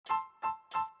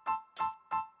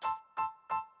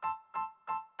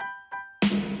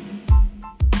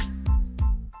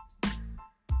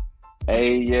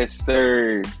Hey, yes,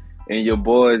 sir. And your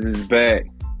boys is back.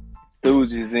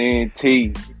 Stooges and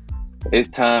T. It's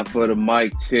time for the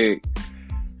mic check.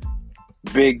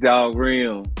 Big Dog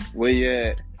Rim. Where you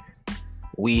at?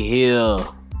 We here.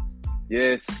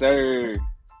 Yes, sir.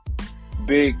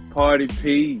 Big Party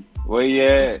P. Where you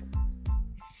at?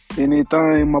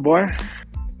 Anything, my boy?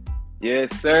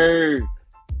 Yes, sir.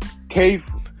 Keith.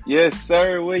 Yes,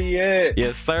 sir. Where you at?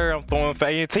 Yes, sir. I'm throwing for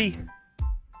A&T.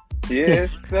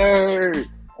 Yes, sir.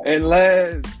 And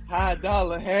last, High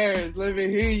Dollar Harris. Let me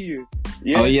hear you.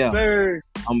 Yes, yeah. sir.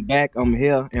 I'm back, I'm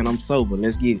here, and I'm sober.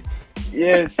 Let's get it.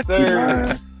 Yes,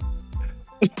 sir.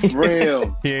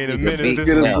 Rim. He ain't a Nigga, minute big this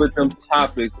Get us Wow. with them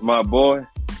topics, my boy.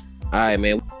 All right,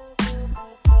 man.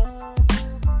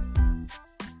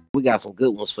 We got some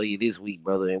good ones for you this week,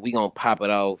 brother, and we gonna pop it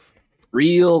off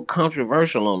real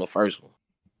controversial on the first one.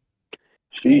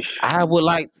 Sheesh. I would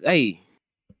like, hey,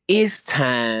 it's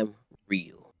time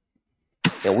real,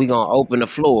 and we gonna open the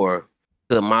floor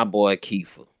to my boy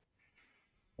Kiefer.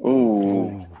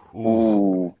 Ooh.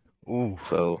 Ooh. Ooh.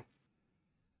 So,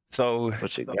 So,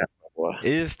 what you got, my boy?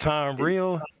 is time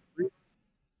real?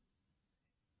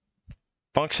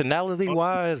 Functionality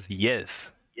wise,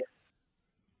 yes.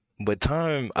 But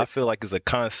time, I feel like, is a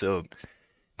concept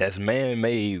that's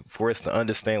man-made for us to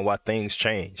understand why things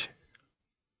change.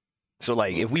 So,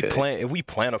 like, if we Okay.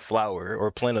 plant a flower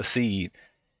or plant a seed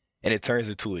and it turns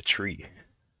into a tree,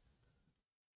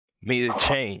 I mean, it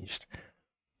changed,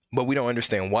 but we don't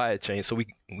understand why it changed. So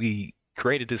we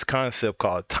created this concept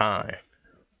called time.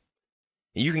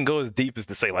 You can go as deep as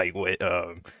to say like what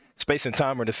space and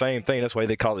time are the same thing. That's why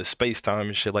they call it space time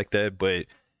and shit like that. But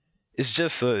it's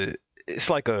just it's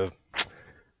like a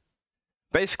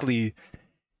basically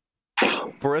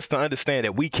for us to understand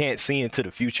that we can't see into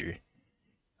the future,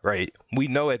 right? We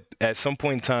know at some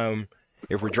point in time,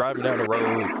 if we're driving down the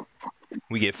road,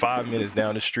 we get 5 minutes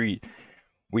down the street.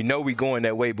 We know we going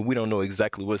that way, but we don't know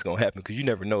exactly what's gonna happen because you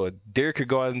never know. A deer could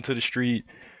go out into the street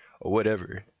or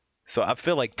whatever. So I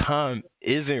feel like time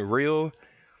isn't real,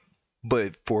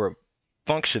 but for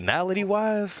functionality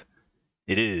wise,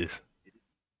 it is.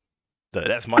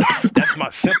 That's my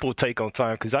simple take on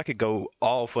time because I could go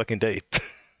all fucking day.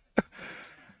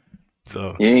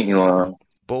 So, You ain't lying.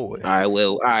 boy, All right,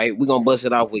 well, all right, we're gonna bust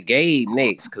it off with Gabe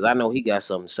next, because I know he got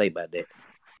something to say about that.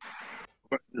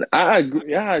 I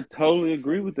agree. I totally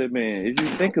agree with that, man. If you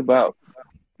think about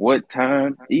what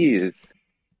time is,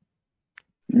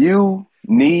 you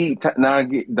need now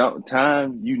get don't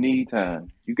time. You need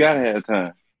time. You gotta have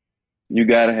time. You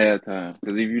gotta have time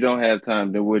because if you don't have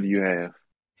time, then what do you have?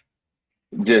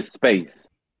 Just space,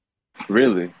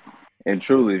 really and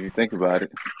truly. If you think about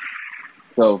it,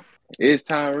 so is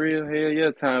time real? Hell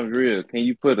yeah, time's real. Can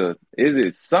you put a? Is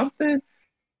it something?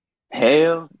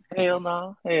 Hell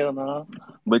no, hell no.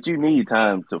 But you need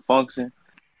time to function,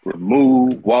 to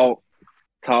move, walk,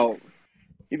 talk.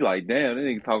 You be like, damn, this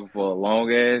nigga talking for a long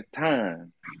ass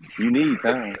time. You need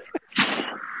time.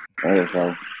 That's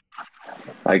all.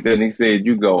 Like that nigga said,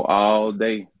 you go all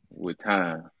day with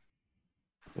time.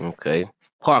 Okay,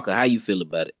 Parker, how you feel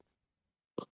about it?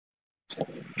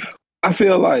 I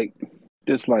feel like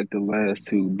just like the last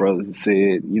two brothers have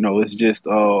said, it's just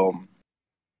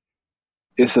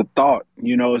it's a thought,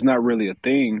 it's not really a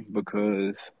thing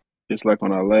because just like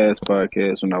on our last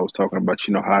podcast when I was talking about,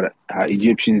 how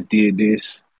Egyptians did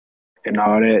this and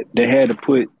all that, they had to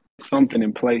put something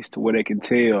in place to where they can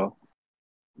tell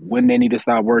when they need to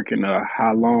stop working or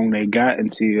how long they got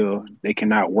until they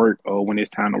cannot work or when it's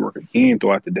time to work again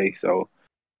throughout the day. So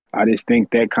I just think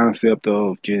that concept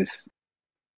of just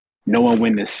knowing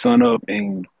when to sun up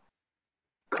and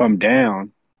come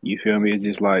down, you feel me? It's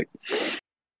just like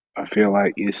I feel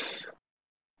like it's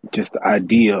just the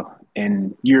idea.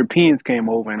 And Europeans came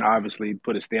over and obviously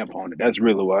put a stamp on it. That's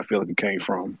really where I feel like it came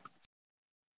from.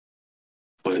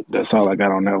 But that's all I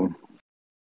got on that one.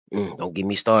 Don't get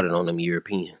me started on them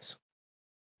Europeans.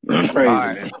 That's All crazy,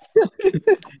 right, man.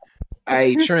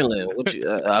 hey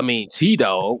Trendlin, T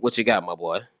Dog, what you got, my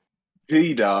boy?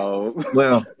 T dog.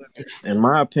 Well, in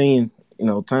my opinion,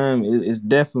 time is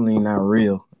definitely not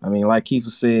real. I mean, like Kiefer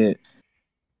said,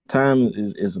 time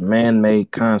is a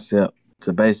man-made concept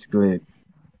to basically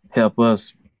help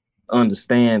us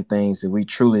understand things that we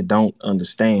truly don't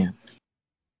understand.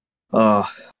 Uh,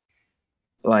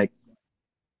 like,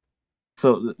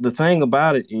 so the thing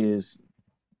about it is,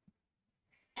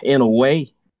 in a way,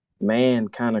 man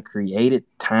kind of created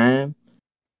time.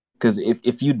 Because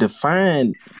if you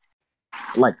define,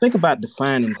 like, think about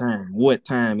defining time, what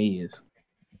time is.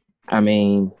 I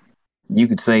mean, you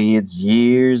could say it's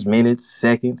years, minutes,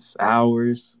 seconds,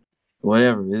 hours,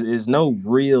 whatever. It's no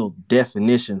real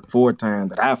definition for time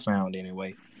that I found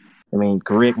anyway. I mean,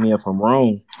 correct me if I'm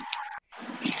wrong,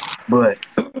 but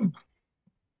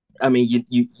I mean,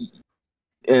 you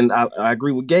and I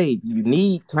agree with Gabe. You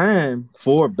need time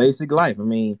for basic life. I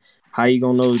mean, how you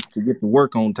gonna know to get to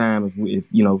work on time if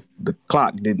you know the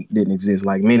clock didn't exist,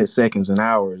 like minutes, seconds, and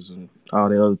hours, and all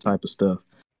that other type of stuff.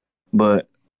 But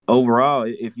overall,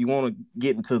 if you want to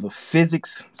get into the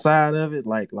physics side of it,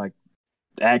 like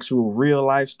actual real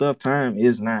life stuff, time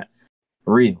is not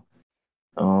real.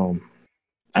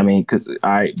 I mean, because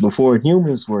before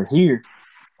humans were here,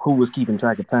 who was keeping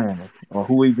track of time, or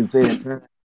who even said time?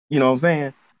 You know what I'm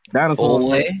saying? Dinosaurs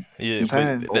Boy, Yeah,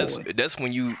 time. but that's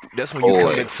when you come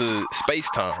boy. into space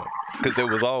time because there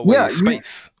was Yeah, always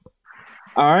space.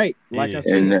 all right. Like Yeah. I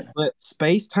said, And but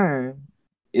space time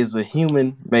is a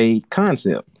human made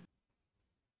concept.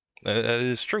 That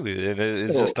is true.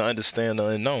 It's just to understand the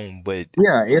unknown. But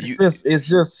Yeah, you it's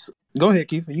just. Go ahead,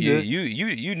 Keith. You you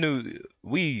good? you knew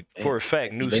we for a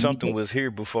fact knew Let me something go. was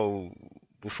here before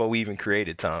we even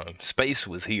created time. Space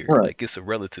was here. Right. Like it's a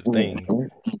relative thing.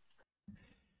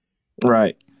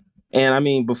 Right. And I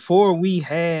mean, before we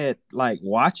had like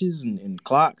watches and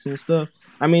clocks and stuff,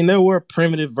 I mean, there were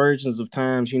primitive versions of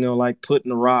times, you know, like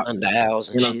putting a rock, Sundials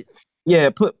and you know, shit. yeah,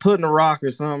 putting a rock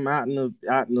or something out in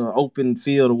the open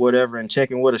field or whatever, and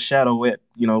checking what a shadow at,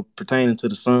 you know, pertaining to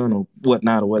the sun or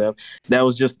whatnot or whatever. That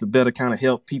was just to better kind of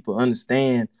help people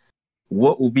understand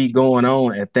what will be going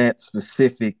on at that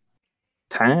specific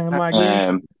time, I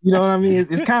guess. You know what I mean?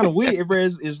 It's kind of weird.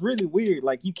 It's really weird.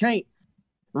 Like you can't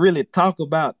really talk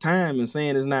about time and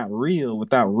saying it's not real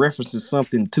without referencing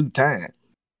something to time.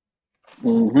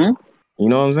 Mm-hmm. You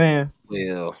know what I'm saying?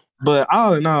 Well, But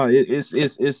all in all,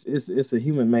 it's a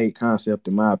human made concept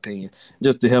in my opinion,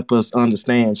 just to help us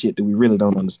understand shit that we really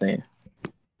don't understand.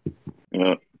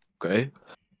 yeah. okay.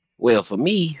 Well, for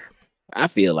me, I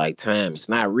feel like time is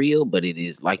not real, but it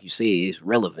is, like you said, it's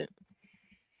relevant.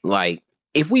 Like,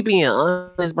 if we being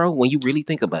honest, bro, when you really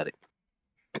think about it,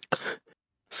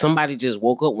 somebody just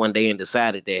woke up one day and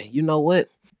decided that, you know what?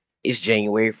 It's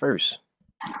January 1st.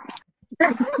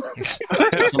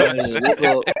 Somebody just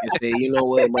woke up and said, you know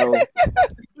what, bro?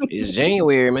 It's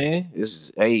January, man.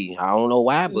 Hey, I don't know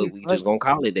why, but we just gonna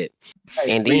call it that.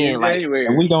 And We in then like January.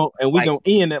 And we Like- gonna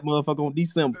end that motherfucker on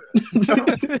December.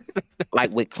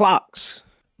 like with clocks,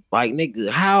 like nigga,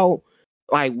 how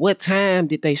like what time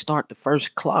did they start the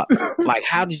first clock? Like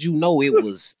how did you know it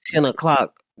was 10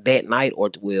 o'clock that night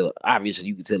or well, obviously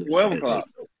you can tell it was 12 that day. o'clock.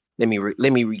 So let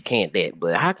me recant that.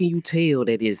 But how can you tell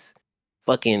that it's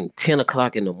fucking 10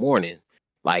 o'clock in the morning?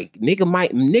 Like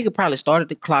nigga probably started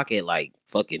the clock at like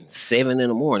fucking 7 in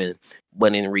the morning,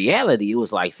 but in reality it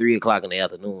was like 3 o'clock in the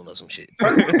afternoon or some shit.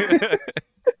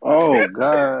 Oh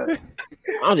God.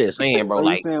 I'm just saying, bro, Are you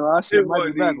like saying our shit It might be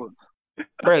wasn't backwards?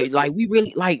 bro, like we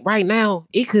really like right now,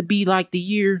 it could be like the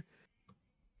year,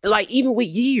 like even with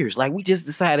years, like we just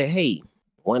decided, hey,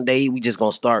 one day we just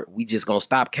gonna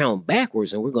stop counting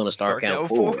backwards and we're gonna start counting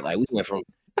forward. Like we went from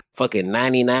fucking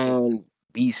 99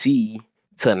 BC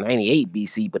to 98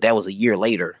 BC, but that was a year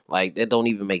later. Like that don't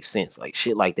even make sense. Like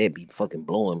shit like that be fucking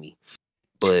blowing me.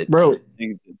 But Bro,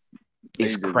 it's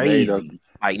just made crazy.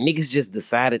 Like niggas just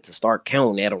decided to start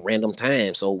counting at a random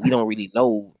time, so we don't really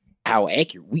know how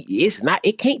accurate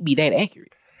it can't be that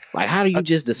accurate. Like how do you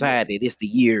just decide that it's the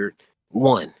year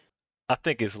 1? I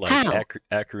think it's like How?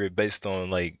 accurate based on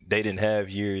like they didn't have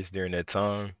years during that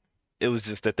time. It was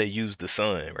just that they used the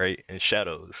sun, right, and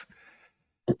shadows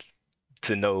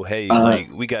to know, hey, like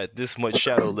we got this much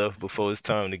shadow left before it's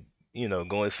time to,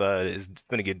 go inside. It's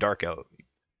gonna get dark out.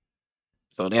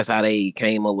 So that's how they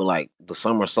came up with like the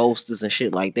summer solstice and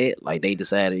shit like that. Like they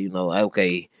decided,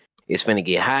 okay, it's finna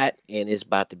get hot and it's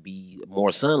about to be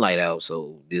more sunlight out.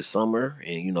 So this summer,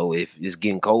 and if it's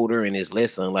getting colder and it's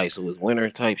less sunlight, so it's winter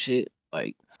type shit.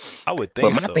 Like, I would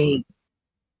but think so.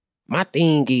 my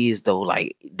thing is though,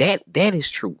 like that is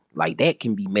true. Like that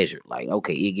can be measured. Like,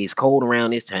 okay, it gets cold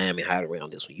around this time and hot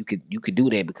around this one. You could do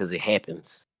that because it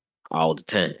happens all the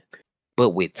time.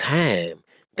 But with time,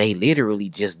 they literally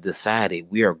just decided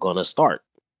we are gonna start.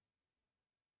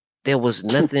 There was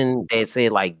nothing that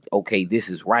said like, okay, this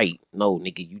is right. No,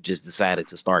 nigga, you just decided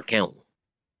to start counting.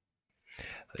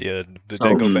 Yeah, but So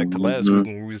that go back to last week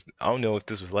when I don't know if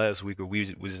this was last week or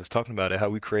we was just talking about it, how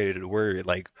we created a word.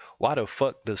 Like, why the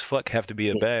fuck does fuck have to be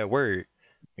a bad word?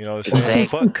 You know what I'm saying?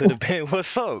 Exactly. Fuck could have been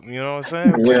what's up, you know what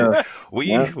I'm saying? Yeah. But we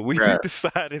Bruh.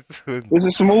 decided to It's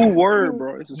a smooth word,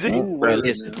 bro. It's a smooth Bruh, word.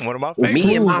 listen. Man. one of my it's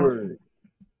Me and favorites. my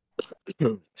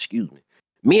smooth word. excuse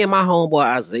Me and my homeboy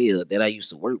Isaiah that I used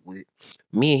to work with,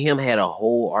 me and him had a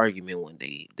whole argument one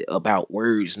day about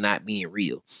words not being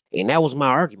real. And that was my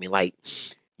argument. Like,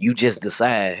 you just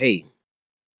decide, hey,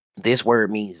 this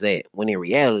word means that. When in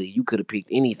reality, you could have picked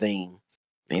anything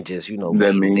and just, That made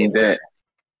it means that way. that.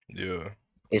 Yeah.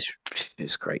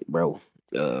 It's great, bro.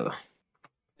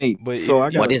 Hey, But so I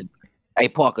if But got this, hey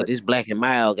Parker, this Black and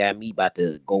Mild got me about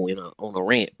to go on a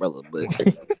rant, brother. But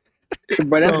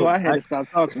But that's so why I had to stop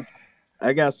talking.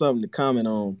 I got something to comment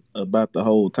on about the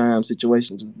whole time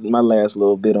situation. My last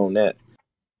little bit on that.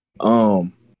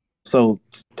 So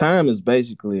time is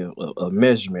basically a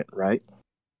measurement, right?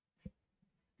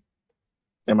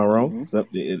 Am I wrong? Mhm. So,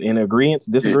 in agreement,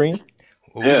 disagreement?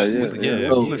 well, Yeah, we yeah. we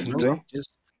so, listening to you. just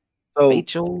So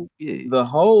state your the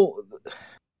whole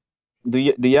do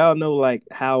y'all know like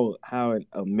how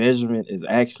a measurement is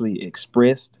actually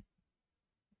expressed?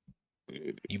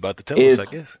 You about to tell us, I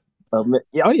It's guess.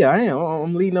 yeah, oh yeah, I am.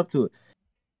 I'm leading up to it.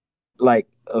 Like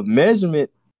a measurement,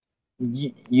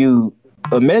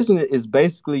 a measurement is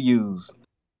basically used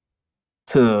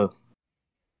to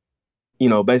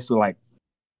basically like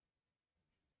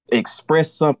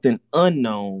express something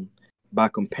unknown by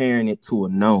comparing it to a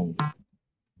known.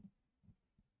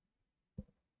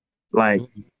 Like,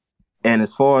 and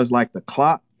as far as like the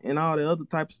clock and all the other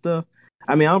type of stuff,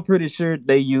 I mean, I'm pretty sure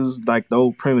they use like the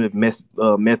old primitive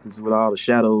methods with all the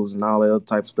shadows and all the other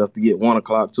type of stuff to get 1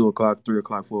 o'clock, 2 o'clock, 3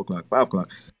 o'clock, 4 o'clock, 5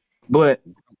 o'clock. But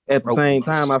at the same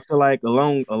time, I feel like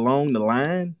along the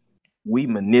line, we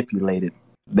manipulated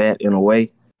that in a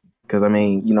way. Because I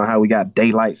mean, you know how we got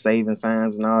daylight saving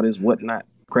signs and all this whatnot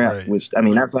crap, Right. which I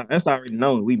mean that's already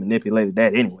known. We manipulated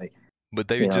that anyway. But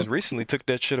they You know, just recently took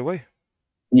that shit away.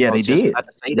 yeah, I they was just did. about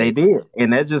to say They that. did,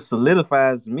 and that just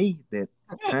solidifies to me that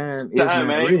time is Time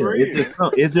not ain't real. real.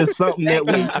 It's just something that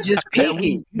Exactly. we You just that pick we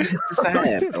it. You just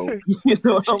decide, bro. you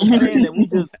know what I'm saying, that we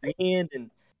just bend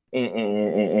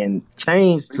and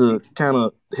change to kind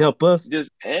of help us.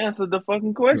 Just answer the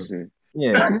fucking question.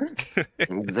 Yeah,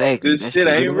 Exactly. This That shit shit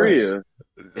ain't is nuts. real.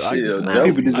 This I shit a Nah. joke.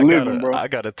 People just living, bro. I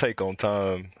got a take on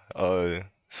time.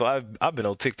 So I've been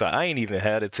on TikTok. I ain't even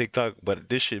had a TikTok, but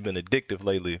this shit been addictive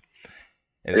lately.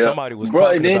 And Yeah, somebody was bro.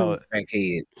 And talking then about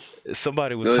Crackhead.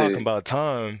 go ahead.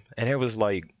 time, and it was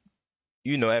like,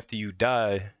 after you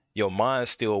die, your mind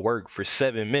still work for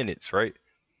 7 minutes, right?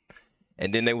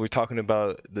 And then they were talking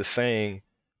about the saying,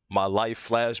 "My life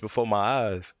flashed before my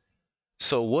eyes."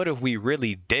 So what if we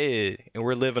really dead and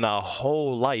we're living our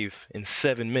whole life in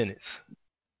 7 minutes?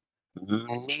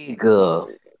 Nigga.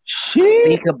 Shit.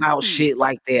 Think about shit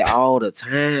like that all the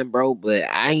time, bro. But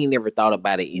I ain't never thought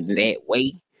about it in that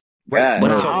way. Right. God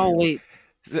But I So, damn. always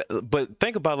but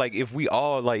think about like if we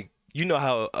all like,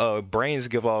 how brains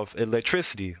give off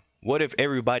electricity. What if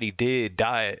everybody did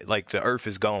die, like the earth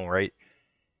is gone, right?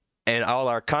 And all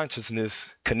our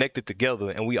consciousness connected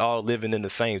together and we all living in the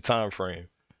same time frame.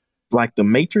 like the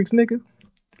Matrix, nigga.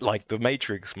 Like the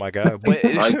Matrix, my guy. But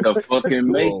Like the fucking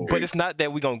whoa. but Matrix. it's not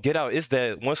that we're gonna get out. It's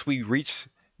that once we reach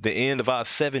the end of our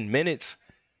 7 minutes,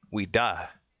 we die.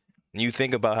 And you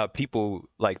think about how people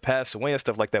like pass away and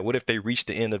stuff like that. What if they reach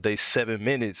the end of their 7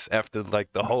 minutes after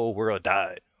like the whole world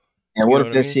died? And You what know if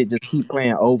what I that mean? shit just keep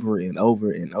playing over and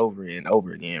over and over and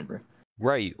over again, bro?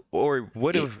 Right. Or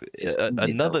what It, if it's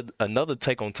needed though. another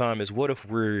take on time is what if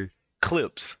we're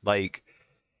clips, like,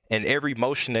 and every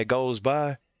motion that goes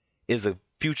by is a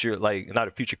future, like not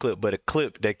a future clip, but a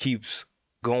clip that keeps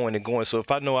going and going. So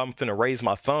if I know I'm finna raise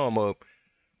my thumb up,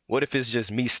 what if it's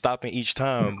just me stopping each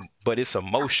time, but it's a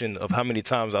motion of how many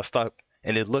times I stop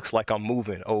and it looks like I'm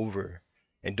moving over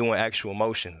and doing actual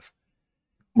motions?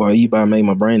 Boy, you about made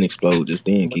my brain explode just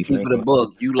then, But Keith. keep it a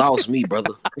bug. You lost me,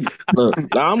 brother. Look,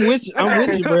 now I'm with you,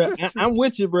 bro. I'm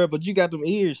with you, bro. But you got them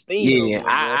ears stinging over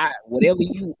Yeah, there,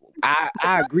 boy.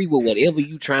 I agree with whatever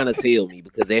you trying to tell me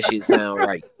because that shit sound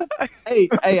right.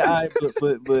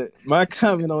 But my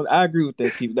comment on, I agree with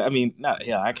that, Keith. I mean, not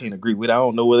yeah, I can't agree with it. I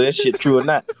don't know whether that shit true or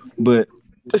not. But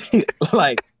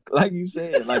like you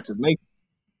said, like to make,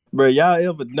 bro, y'all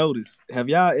ever notice? Have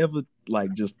y'all ever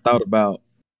like just thought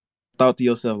to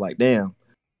yourself like, damn,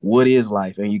 what is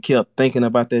life? And you kept thinking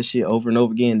about that shit over and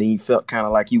over again. Then you felt kind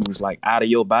of like you was like out of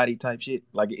your body type shit.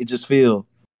 Like it just feel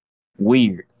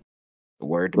weird. The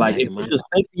word to Like Black if and you Mild. just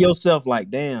think to yourself like,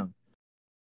 damn,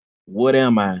 what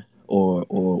am I? Or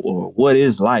what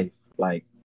is life? Like,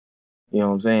 you know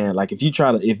what I'm saying? Like if you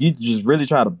just really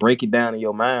try to break it down in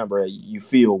your mind, bro, you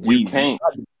feel You weird. can't.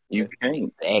 You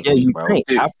can't. Yeah, Exactly, you bro. can't.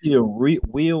 I feel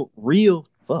real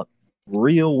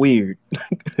weird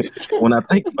when I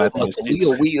think about that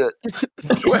shit. We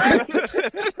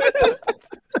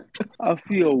I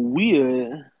feel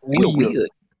weird. weird.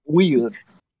 Weird.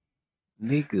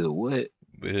 Nigga, what?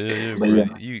 Yeah, But bro.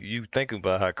 yeah, You think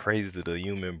about how crazy the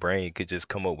human brain could just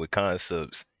come up with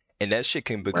concepts, and that shit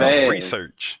can become Fast.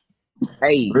 research.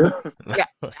 Hey, really? yeah,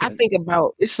 I think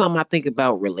about it's something I think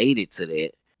about related to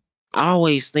that. I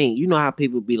always think, you know how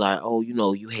people be like, oh, you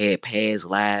know, you had past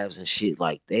lives and shit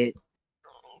like that.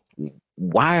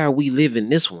 Why are we living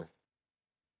this one?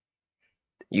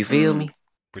 You feel me?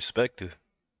 Perspective.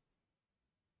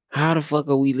 How the fuck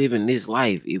are we living this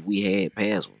life if we had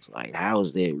past ones? Like, how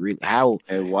is that really? How,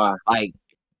 And why? like,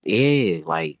 yeah,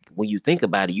 like when you think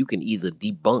about it, you can either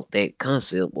debunk that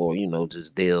concept or, you know,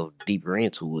 just delve deeper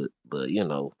into it. But, you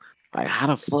know, like, how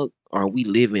the fuck are we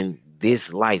living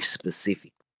this life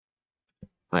specific?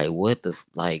 Like, what the,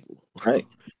 like, Right.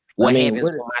 what mean,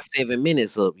 happens when my 7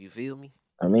 minutes up? You feel me?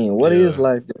 what is Yeah.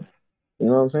 life? Though? You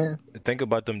know what I'm saying? Think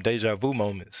about them deja vu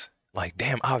moments. Like,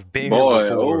 damn, I've been here Boy,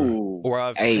 before, oh, or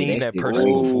I've Hey, seen that that shit person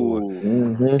crazy. before.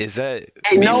 Mm-hmm. Is that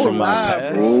Ain't me no from my lie,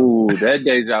 past? bro. oh, that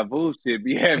deja vu shit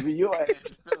be having your ass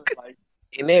feeling like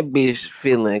And that bitch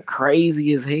feeling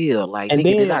crazy as hell. Like, And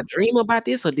nigga, did I then dream about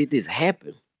this or did this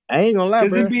happen? I ain't gonna lie,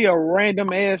 Cause bro. it be a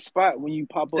random ass spot when you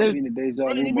pop up it, in the deja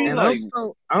bro, vu it be And moment.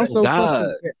 like I'm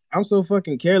Oh so God.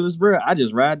 fucking careless, bro. I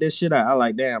just ride that shit out. I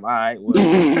like, damn, all right, well,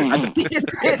 I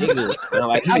Nigga, sound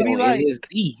like I he be on like,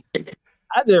 LSD.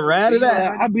 I just ride it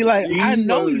out. I be like, I you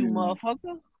know you, know,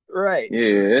 motherfucker. Right.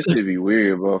 yeah, that should be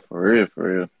weird, bro. For real,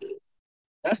 for real.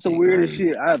 That's the Shit weirdest crazy.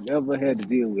 shit I've ever had to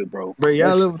deal with, bro. Bro,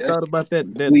 y'all ever That's thought about that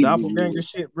completely doppelganger weird.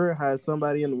 shit, bro? How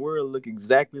somebody in the world look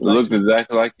exactly like Looked you?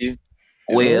 exactly like you.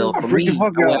 Well, I for freak the me,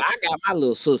 fuck well, out. I got my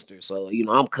little sister, so you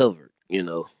know I'm covered. You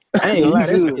know, I ain't Yeah, gonna you lie,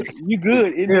 that good. shit You is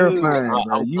good in the hood. terrifying,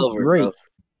 bro. I'm You covered, great. bro.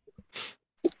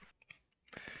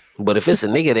 But if it's a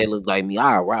nigga that look like me,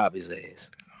 I'll rob his ass.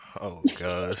 Oh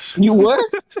gosh. You what?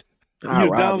 I'll You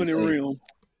the rob his dominant ass. realm.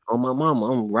 On my mama,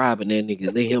 I'm robbing that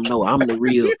nigga. Let him know I'm the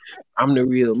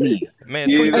real me. Man,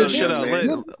 You tweet know Hey, that shit young out.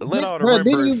 man. Let all the bro,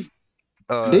 didn't rippers.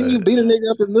 you beat a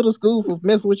nigga up in middle school for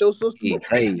messing with your sister?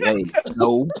 Hey,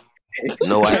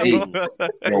 no, I didn't.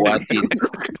 No, I didn't.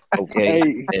 Okay,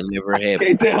 Hey, that never happened.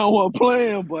 can't tell I wasn't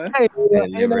playing, boy. Hey, That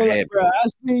ain't no never lie, happened, bro. I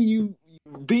see you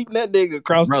beating that nigga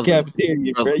across the brother.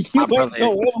 cafeteria, bro. Brother, You ain't gonna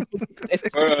ever forget that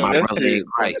shit. Bro, my that brother shit, in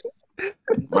Christ.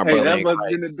 My hey, brother that in must have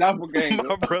Christ. been the doppelganger.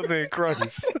 My brother in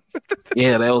Christ.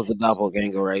 Yeah, that was the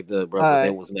doppelganger right there, brother. That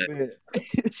Alright, was not. man.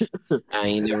 I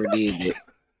ain't never did that.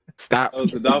 Stop, That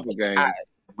was the doppelganger.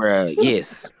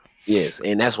 bruh. Yes,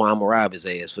 and that's why I'm gonna rob his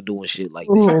ass for doing shit like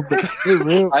that. Oh, but hey,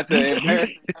 real. I said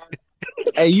embarrassing.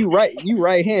 Hey, you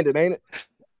right-handed, ain't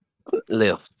it?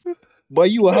 Left. Boy,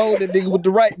 you a hold that nigga with the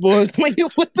right boys playing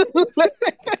with the left.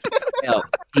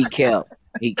 He kept.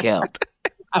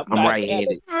 I'm I'm not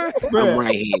right-handed. I'm bro.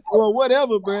 right-handed. Well,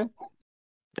 whatever, bro.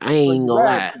 I So ain't you gonna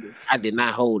ride lie. I did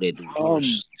not hold that dude. He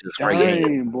was just right-handed.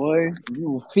 Dang, boy.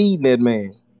 you feeding that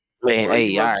man. Man, Bro,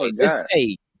 you hey, all right. motherfucker got.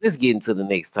 Let's get into the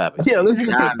next topic, Yeah, man. let's get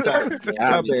to Y'all the topic.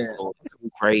 My be bad. going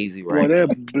too crazy Boy, right that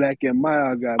now. black and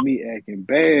mild got me acting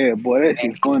bad. Boy, that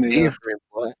shit funny. Huh? Different,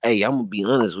 boy. Hey, I'm gonna be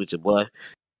honest with you, boy.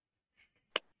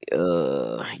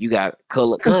 You got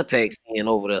color contacts in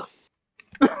over there.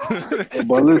 Hey,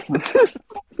 boy, listen.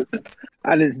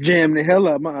 I just jammed the hell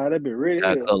out of my eye. That been ready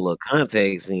Got hell. color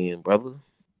contacts in, brother.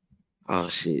 Oh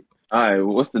shit. All right,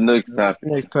 what's the next What's topic?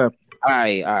 the next topic? All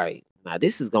right. Now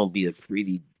this is gonna be a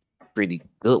pretty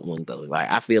good one though. Like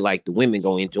I feel like the women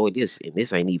gonna enjoy this, and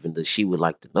this ain't even the she would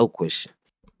like to know question.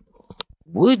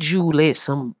 Would you let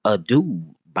a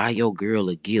dude buy your girl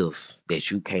a gift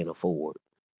that you can't afford?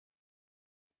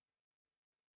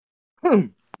 Hmm.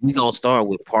 We gonna start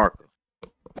with Parker.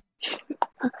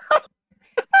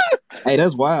 Hey,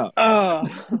 that's wild. Oh,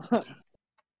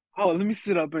 let me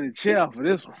sit up in the chair for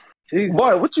this one. Jesus.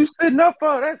 Boy, what you sitting up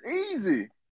for? That's easy.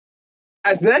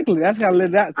 Exactly. That's how I let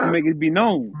it out to make it be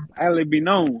known. I let it be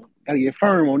known. Gotta get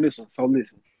firm on this one. So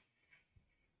listen.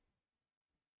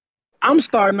 I'm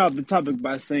starting off the topic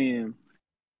by saying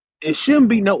it shouldn't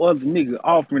be no other nigga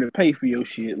offering to pay for your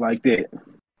shit like that.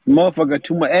 Motherfucker got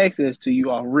too much access to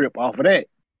you off rip off of that.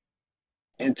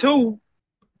 And two,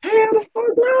 hell the fuck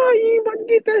no, you ain't about to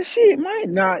get that shit,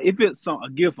 man. Now, if it's a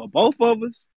gift for both of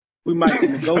us, we might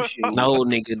can negotiate. No,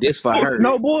 nigga, this for Oh, her.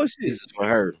 no This bullshit. is for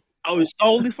her. Oh, it's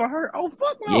solely for her? Oh,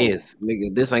 fuck no. Yes,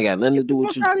 nigga, this ain't got nothing to Get do the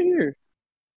with fuck you. out of here.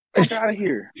 Fuck out of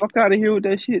here. Fuck out of here with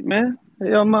that shit, man.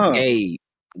 Hell no. Gabe,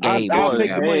 what I'll you Boy, take the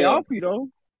got? money hell. off you, though.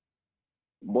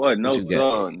 Boy, What no you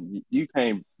got? sir. You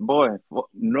can't. Boy,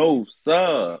 no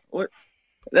sir. What?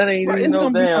 That ain't Bro, even it's no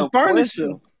gonna be some damn furniture.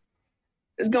 question.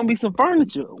 It's gonna be some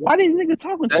furniture. Why these niggas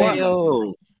talking to you like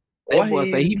Damn, that Why boy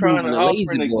say he he trying moving to a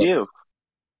offering lazy a boy. gift?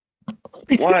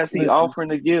 Why is he Listen,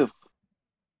 offering a gift?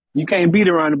 you can't beat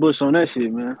around the bush on that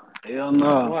shit, man. Hell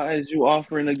no. Why is you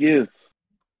offering a gift?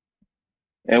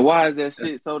 And why is that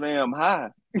shit so damn high?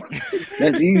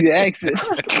 That's easy access.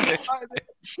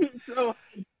 So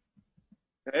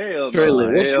hell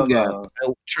Trilly, no, what hell you got?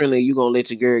 no. Trilly, you gonna let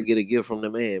your girl get a gift from the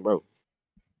man, bro?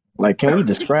 Like, can we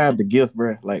describe the gift,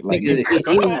 bro? Like Nigga,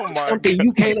 Oh my something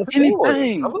you can't afford.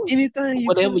 Anything you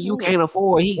Whatever you can't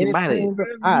afford, he can buy that. anything, bro.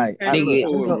 All right, Can't Nigga,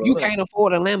 afford, bro. you can't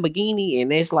afford a Lamborghini,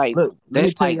 and that's like Look, let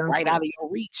me tell you right something. out of your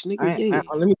reach, nigga. Yeah.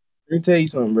 Let me tell you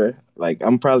something, bro. Like,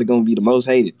 I'm probably gonna be the most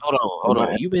hated. Hold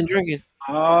on. You been drinking?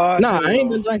 Oh, Nah, I ain't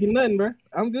been drinking nothing, bro.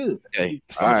 I'm good. Okay.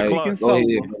 All Start the right. clock. Go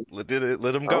ahead,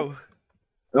 Let him go.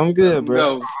 I'm Let good, them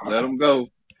bro. go. Let them go.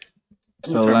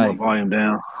 So turn my like, volume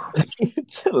down.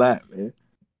 chill out, man.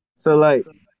 So like,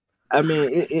 I mean,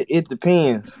 it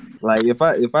depends. Like,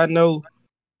 if I know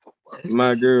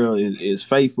my girl is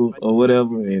faithful or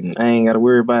whatever, and I ain't got to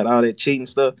worry about all that cheating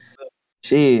stuff.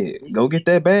 Shit, go get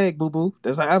that bag, boo boo.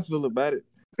 That's how I feel about it.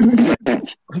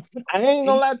 I ain't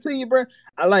gonna lie to you, bro.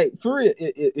 I like for real.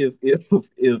 If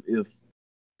So,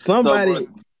 somebody, bro,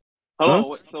 hold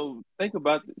on. So think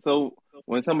about it. So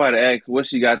when somebody asks where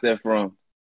she got that from,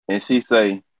 and she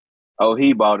say, "Oh,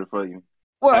 he bought it for you,"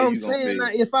 well, how I'm you gonna saying feel?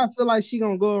 that if I feel like she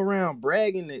gonna go around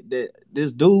bragging that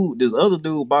this other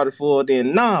dude bought it for her,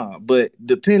 then nah. But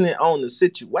depending on the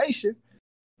situation,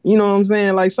 you know what I'm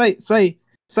saying? Like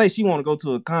say she want to go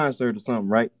to a concert or something,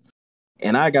 right?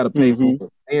 And I gotta pay for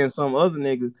it, and some other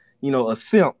nigga, a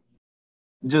simp,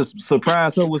 just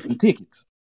surprise her with some tickets.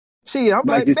 Shit, I'm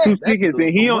Like like, the two bet that's tickets and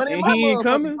he money in my ain't motherfucking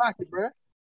coming. pocket, bro.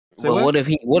 Say But what?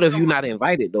 what if you not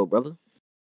invited though, brother?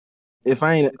 If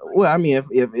I ain't, well, I mean,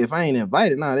 if I ain't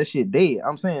invited, nah, that shit dead.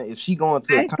 I'm saying if she going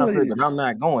to a concert Exactly. that I'm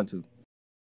not going to,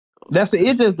 that's it.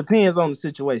 It just depends on the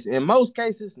situation. In most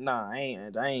cases, nah, I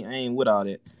ain't with all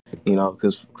that,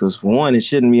 because for one, it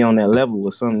shouldn't be on that level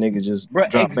where some niggas just Bro,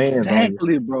 drop bands on you.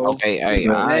 exactly, bro. Okay, hey,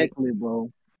 all right. Exactly,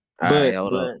 bro. All right,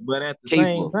 hold up. But at the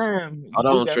same Kiefer. time, you Hold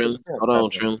do on, got them Trim. simps Hold out on,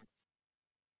 there. Trim.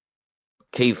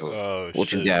 Kiefer, Oh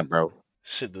what you shit. got, bro?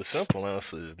 Shit, the simple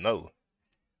answer is no.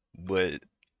 But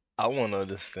I want to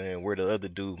understand where the other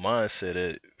dude mindset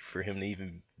at for him to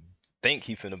even think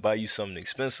he finna buy you something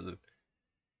expensive.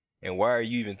 And why are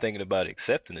you even thinking about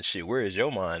accepting the shit? Where is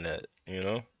your mind at?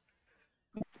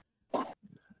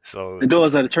 So The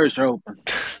doors of the church are open.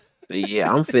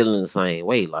 Yeah, I'm feeling the same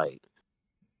way. Like,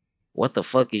 what the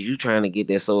fuck is you trying to get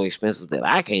that so expensive that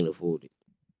I can't afford it?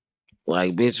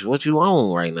 Like, bitch, what you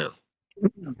on right now?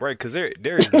 right, because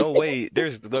there is no way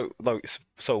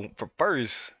so for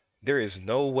first, there is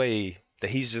no way that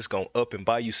he's just gonna up and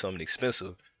buy you something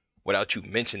expensive without you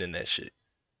mentioning that shit.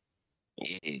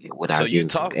 Yeah, So without getting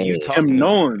some you ass. Him talking to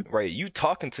knowing. right, you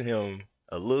talking to him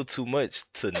a little too much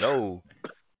to know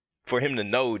for him to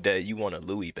know that you want a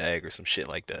Louis bag or some shit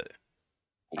like that.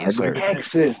 I Yes, agree sir. with that.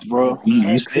 Access, bro.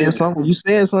 You said Access. something. You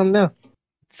said something now. That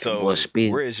boy So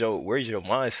spit. where's your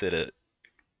mindset at?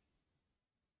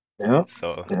 Yeah,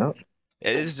 So yeah.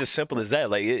 it's just simple as that.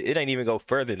 Like it ain't even go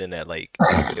further than that. Like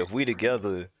if we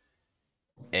together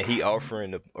and he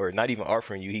offering or not even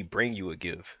offering you, he bring you a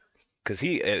gift. Cause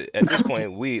he at this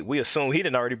point we assume he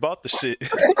didn't already bought the shit.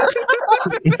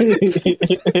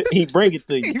 He bring it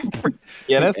to you. He bring-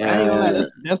 Yeah, I ain't gonna lie. Uh,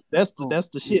 That's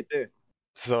the shit there.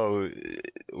 so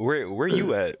where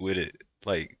you at with it?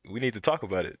 Like we need to talk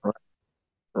about it.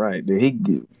 Right.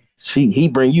 He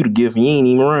bring you the gift and you ain't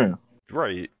even around.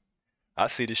 Right. I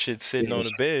see the shit sitting on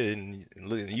yes. the bed and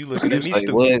you looking You at me say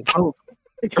stupid.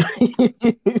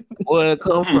 where it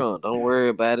come from? Don't worry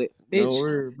about it, Don't bitch.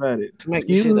 worry about it. Smack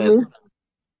the shit Excuse out me.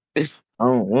 of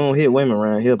We don't hit women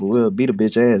around here, but we'll beat a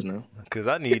bitch ass now. Cause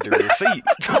I need the receipt.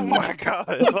 Oh my god.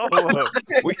 Hold up.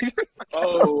 We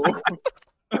Oh,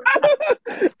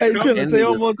 Hey, That Trilly, say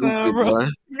one nigga more time, stupid, bro. boy.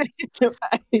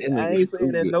 I That nigga ain't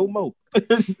saying that stupid. no more.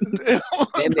 That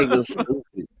nigga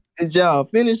stupid. Did y'all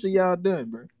finish or y'all done,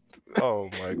 bro? oh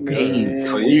my god. He's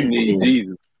so you Man, need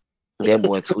Jesus. that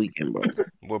boy tweaking, bro.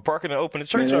 We're parking and open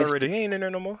the man, church already. He ain't in there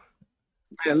no more.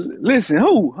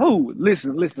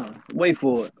 listen, listen. Wait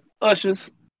for it.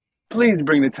 Ushers, please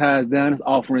bring the ties down. It's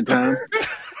offering time.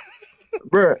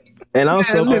 Bro. And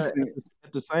also, Man, bro, listen.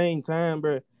 at the same time,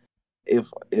 bro, if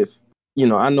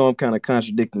I know I'm kind of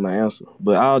contradicting my answer,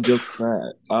 but all jokes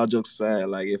aside,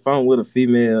 like if I'm with a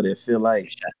female that feel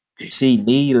like she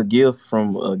need a gift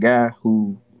from a guy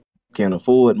who can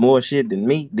afford more shit than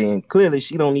me, then clearly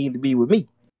she don't need to be with me.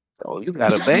 Oh, you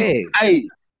got a bag. Hey,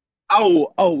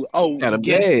 Got a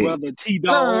yes, bag. brother. T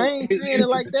Nah, I Dog ain't is saying it into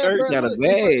like the that, church. bro. Got a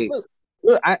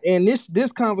Look, bag. and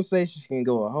this conversation can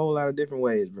go a whole lot of different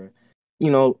ways, bro.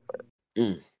 You know,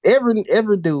 Mm. every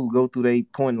dude go through their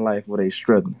point in life where they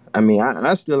struggling. I mean,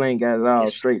 I still ain't got it all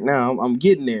Yes. straight now. I'm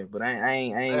getting there, but I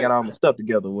ain't got all my stuff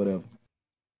together, or whatever.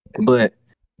 But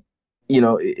you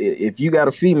know, if you got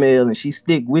a female and she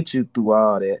stick with you through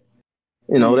all that,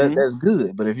 you know that's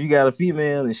good. But if you got a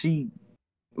female and she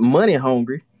money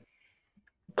hungry,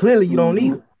 clearly you don't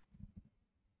need her.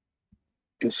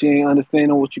 Cause she ain't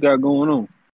understanding what you got going on.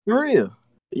 For real.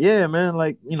 Yeah, man.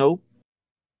 Like, you know,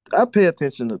 I pay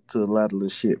attention to a lot of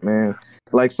this shit, man.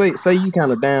 Like, say you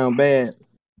kind of down bad,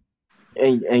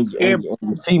 and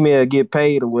the female get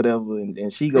paid or whatever,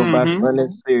 and she go buy some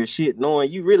unnecessary shit,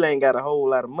 knowing you really ain't got a whole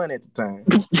lot of money at the time.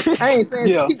 I ain't saying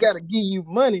she gotta give you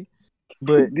money,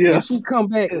 but if she come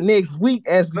back next week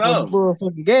asking for some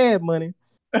motherfucking gas money,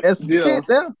 that's some shit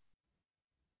there.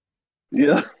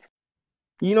 Yeah.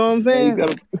 You know what I'm saying? I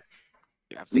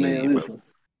feel you, bro. Listen.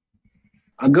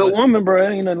 A good woman, bro,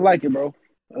 ain't nothing like it, bro.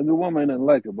 A good woman ain't nothing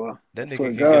like it, bro. That nigga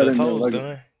can get her toes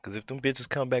done. Cause if them bitches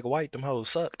come back white, them hoes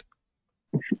sucked.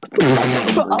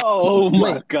 Oh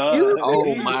my god!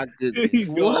 Oh my goodness!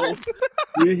 What?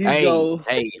 Here he go.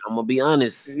 Hey, I'm gonna be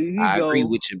honest. I agree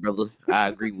with you, brother. I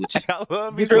agree with you. I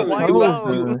love me some white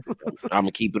toes. I'm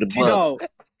gonna keep it a buck.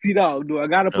 T-Dog, do I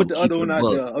gotta put the other one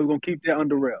out there? Or we gonna keep that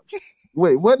under wraps?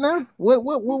 Wait, what now? What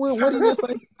did you just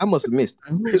say? I must have missed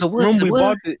it. So remember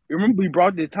we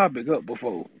brought this topic up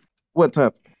before. What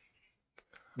topic?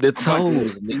 The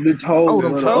toes. The toes. Oh,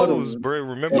 the toes, bro.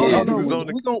 Remember we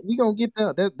gonna get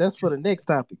that. That's for the next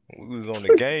topic. We was on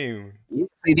the game.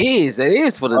 It is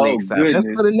for the next topic. That's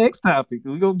for the next topic.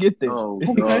 We gonna get there. Oh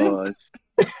gosh.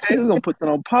 Hey, we're gonna put that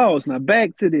on pause. Now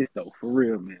back to this though, for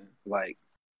real, man. Like,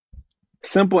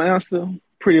 simple answer,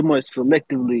 pretty much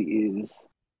selectively is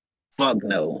fuck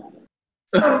no.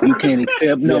 You can't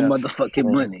accept no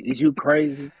motherfucking money. Is you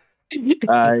crazy?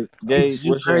 All right, Gage,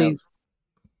 what's your answer?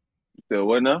 So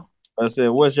what now? I said,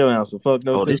 what's your answer? Fuck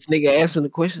no. This nigga answering the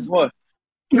questions. What?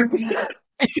 Bro,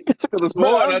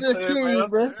 I'm just curious,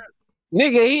 bro.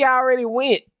 Nigga, he already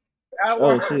went.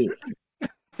 Oh shit.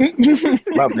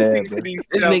 My bad, bro. This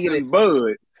nigga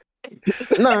bud.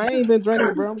 Nah, I ain't been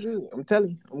drinking, bro. I'm good. I'm telling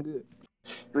you, I'm good.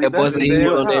 That boy said he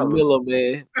was on that Miller,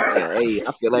 man. Hey,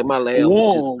 I feel like my laugh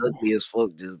was just ugly as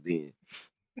fuck just then.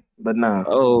 But nah.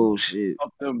 Oh shit.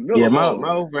 Yeah, my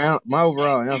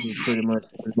overall answer is pretty much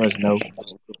no.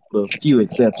 With a few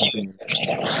exceptions.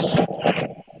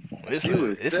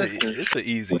 It's a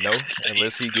easy no,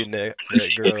 unless he getting that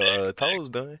girl toes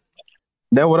done.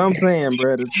 That's what I'm saying,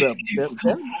 bro.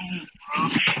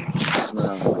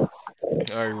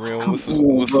 All right, Real, what's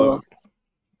up?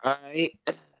 All right.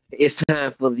 It's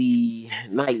time for the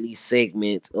nightly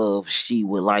segment of She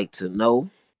Would Like to Know.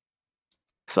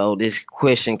 So this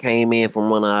question came in from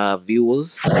one of our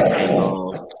viewers.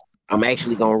 And, I'm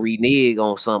actually going to renege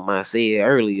on something I said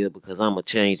earlier because I'm going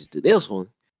to change it to this one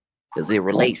because it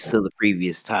relates to the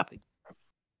previous topic.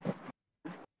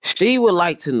 She would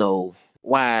like to know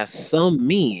why some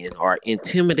men are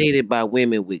intimidated by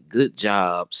women with good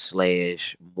jobs /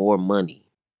 more money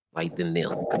like than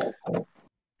them.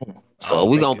 So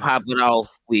we're gonna pop it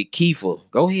off with Kiefer.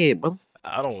 Go ahead, bro.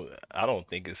 I don't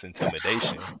think it's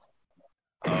intimidation.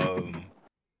 I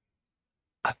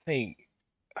think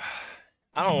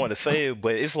I don't want to say it,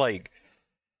 but it's like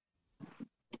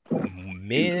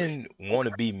men want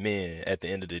to be men at the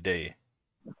end of the day,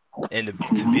 and to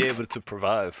be able to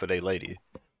provide for their lady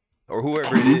or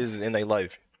whoever it is in their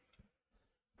life.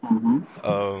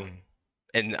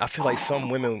 And I feel like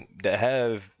some women that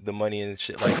have the money and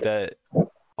shit like that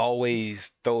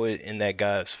always throw it in that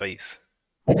guy's face.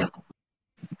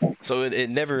 So it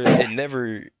never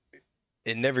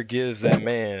gives that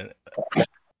man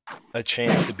a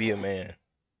chance to be a man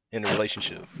in a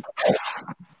relationship.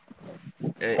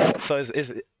 So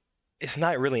it's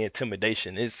not really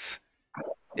intimidation. It's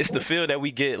the feel that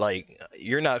we get like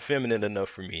you're not feminine enough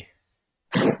for me.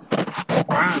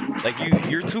 Like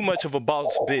you're too much of a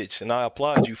boss bitch, and I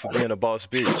applaud you for being a boss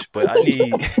bitch, but I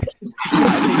need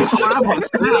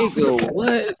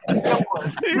what?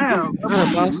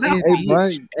 Hey,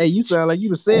 Brian, hey, you sound like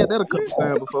you said that a couple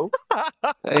times before.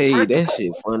 Hey, that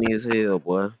shit funny as hell,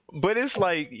 boy. But it's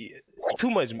like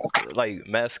too much like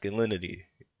masculinity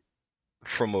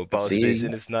from a boss bitch,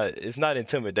 and it's not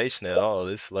intimidation at all.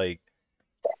 It's like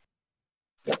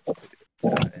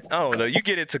I don't know. You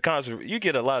get into you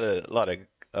get a lot of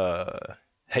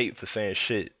hate for saying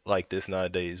shit like this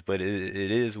nowadays, but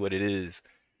it is what it is.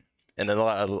 And a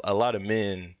lot of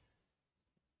men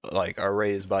like are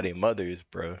raised by their mothers,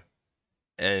 bro,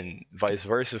 and vice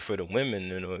versa for the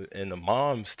women, and the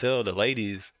moms tell the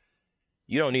ladies,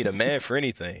 you don't need a man for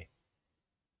anything.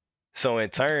 So in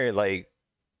turn, like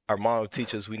our mom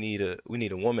teach us we need a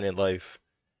woman in life.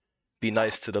 Be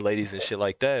nice to the ladies and shit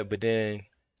like that. But then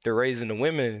they're raising the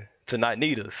women to not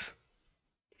need us.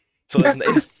 So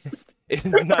it's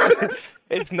not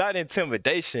it's not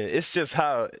intimidation. It's just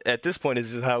how at this point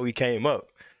it's just how we came up.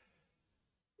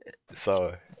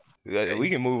 So we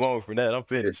can move on from that. I'm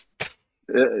finished.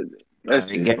 That's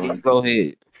just funny. Go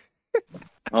ahead.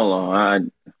 Hold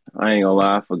on, I ain't gonna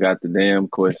lie, I forgot the damn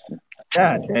question.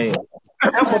 God damn.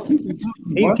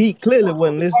 He clearly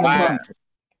wasn't listening.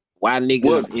 Why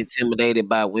niggas intimidated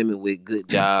by women with good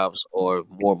jobs or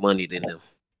more money than them?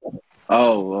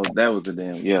 Oh, well, that was the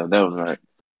damn. Yeah, that was right.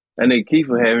 And then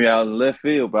Kiefer had me out in left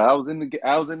field, but I was in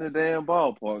the damn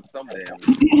ballpark some damn.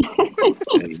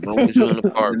 Hey, don't get you in the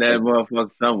park. In that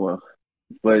motherfucker somewhere.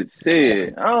 But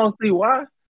shit, I don't see why.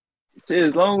 Shit,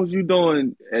 as long as you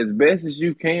doing as best as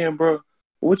you can, bro.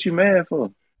 What you mad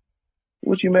for?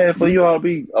 What you mad for? You ought to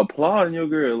be applauding your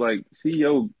girl. Like, see,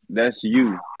 yo, that's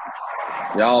you.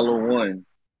 Y'all are one.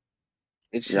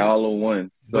 Y'all are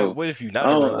one. So, but what if you're not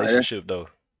in a relationship though?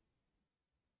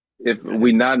 If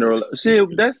we not in a relationship, see,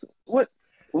 that's what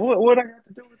I got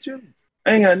to do with you?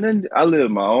 I ain't got nothing. I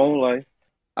live my own life.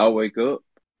 I wake up.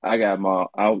 I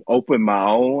open my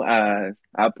own eyes.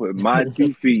 I put my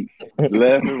 2 feet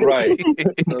left and right.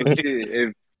 So shit,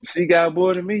 if she got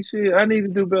more than me, shit, I need to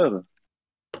do better.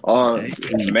 Or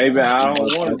maybe I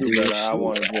don't want to do better. I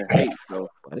want to just hate. So,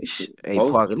 hey,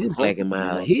 Parker, this black and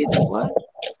mild hits, what?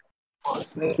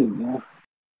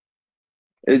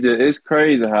 It's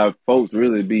crazy how folks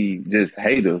really be just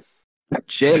haters.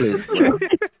 Jealous, bro.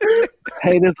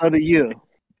 Haters of the year.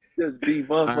 Just be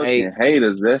motherfucking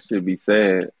haters. That should be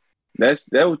sad. That's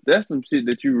some shit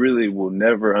that you really will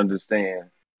never understand.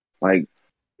 Like,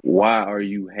 why are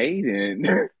you hating?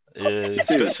 Yeah,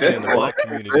 especially in the black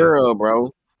community. Girl,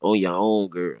 bro. On your own,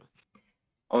 girl.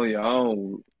 On your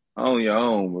own,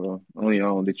 bro. On your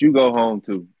own. That you go home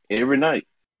to every night.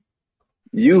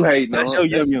 You hate That's your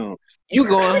yum. You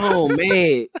going home,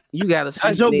 man. You gotta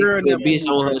sleep next to a bitch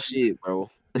on her shit, bro.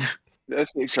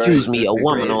 Excuse me, a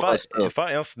woman on her stuff. If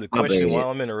I answer the question while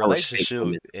I'm in a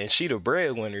relationship and she the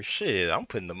breadwinner, shit, I'm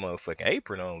putting the motherfucking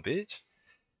apron on, bitch.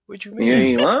 What you mean? You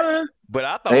ain't lying. But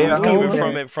I thought we was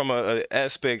coming from an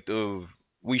aspect of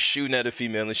we shooting at a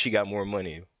female and she got more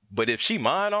money. But if she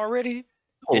mine already,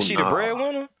 and she the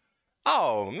breadwinner,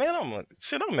 oh man, I'm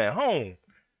at home.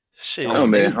 Shit,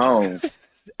 I'm at home.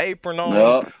 Apron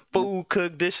on, food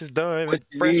cooked, dishes done,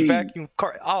 fresh vacuum,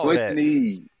 all what that.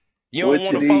 You don't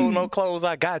want to fold no clothes?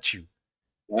 I got you.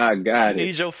 I got it.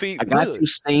 Need your feet. I got you,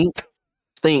 Stink.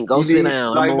 Go sit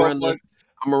down. I'm gonna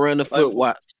run the foot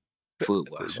watch.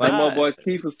 Like my boy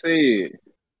Kiefer said,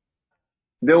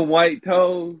 them white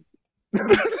toes.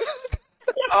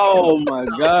 Oh my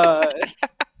God.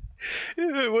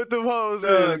 What the hoes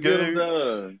is,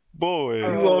 game? Boy.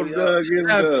 You want done, get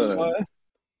done.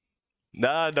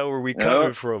 Nah, I know where we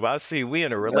coming from. I see we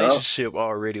in a relationship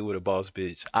already with a boss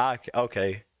bitch.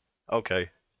 Okay. Yeah. Okay.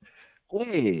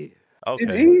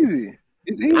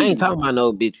 It's easy. I ain't talking about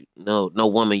no bitch, no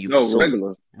woman you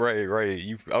regular. Right.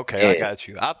 You okay? I got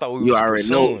you. I thought we you was already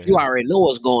pursuing. know. You already know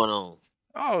what's going on.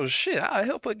 Oh shit! I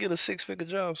help her get a 6-figure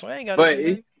job, so I ain't got to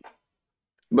do that.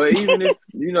 But even if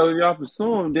y'all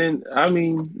pursue them, then I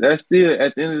mean that's still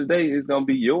at the end of the day it's gonna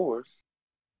be yours.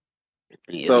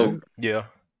 Yeah. So yeah.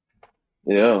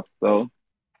 So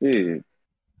yeah.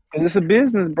 And it's a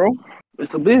business, bro.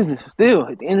 It's a business still.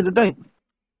 At the end of the day.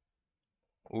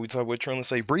 What we talk about? Trying to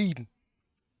say breeding.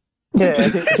 Yeah.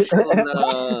 Hey,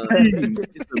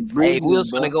 we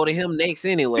was gonna go to him next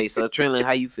anyway. So Trillin,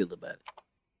 how you feel about it?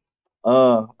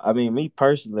 I mean, me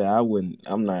personally,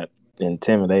 I'm not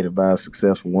intimidated by a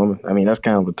successful woman. I mean, that's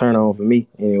kind of a turn on for me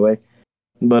anyway.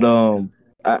 But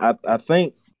I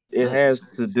think it has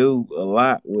to do a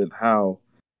lot with how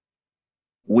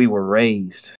we were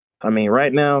raised. I mean,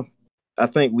 right now, I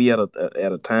think we at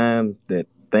a time that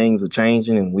things are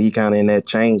changing and we kind of in that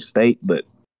change state. But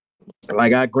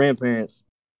like our grandparents,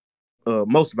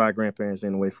 most of our grandparents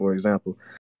anyway, for example,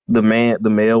 the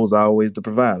male was always the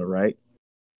provider, right?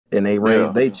 And they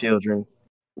raised their children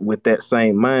with that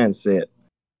same mindset.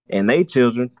 And they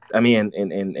children, I mean,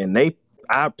 and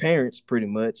our parents pretty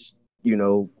much,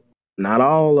 not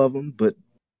all of them, but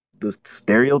the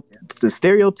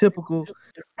stereotypical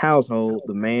household,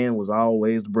 the man was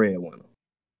always the breadwinner.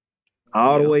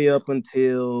 All the way up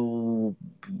until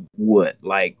I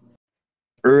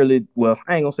ain't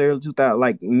gonna say early 2000,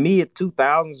 like mid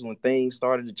 2000s when things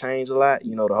started to change a lot.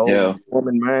 The whole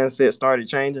woman mindset started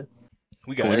changing.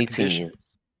 We got 2010.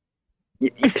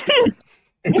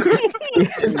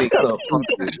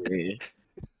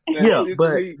 Yeah,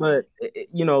 but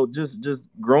just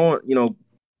growing,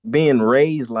 being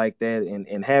raised like that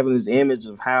and having this image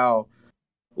of how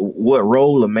what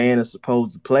role a man is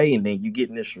supposed to play, and then you get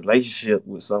in this relationship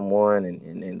with someone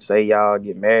and say y'all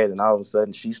get married, and all of a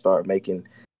sudden she start making,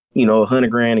 $100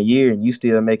 grand a year, and you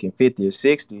still making 50 or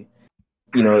 60.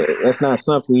 That's not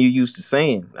something you used to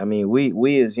saying. I mean,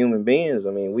 we as human beings,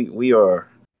 I mean,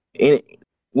 in,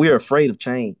 we are afraid of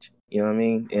change. You know what I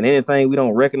mean? And anything we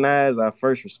don't recognize, our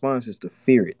first response is to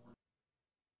fear it.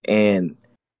 And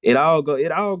it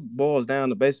all boils down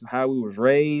to basically how we was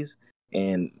raised.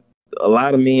 And a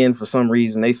lot of men, for some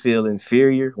reason, they feel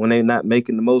inferior when they're not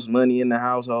making the most money in the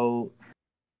household.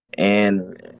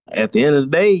 And at the end of the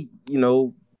day,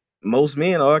 most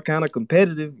men are kind of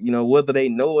competitive, whether they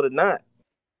know it or not.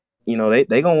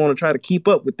 They gonna want to try to keep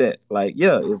up with that. Like,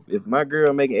 yeah, if my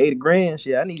girl making 80 grand,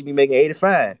 shit, I need to be making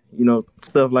 85,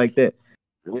 stuff like that.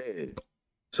 Yeah.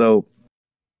 So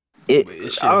But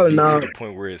it all shouldn't in be to all, the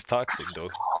point where it's toxic though.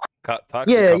 Toxic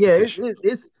yeah, competition.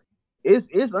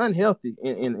 it's unhealthy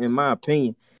in my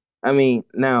opinion. I mean,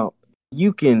 now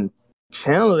you can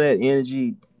channel that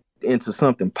energy into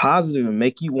something positive and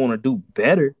make you want to do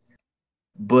better,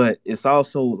 but it's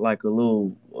also like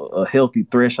a healthy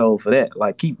threshold for that.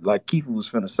 Like Keith was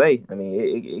finna say. I mean,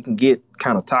 it can get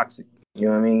kind of toxic. You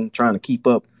know what I mean? Trying to keep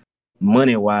up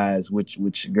money wise with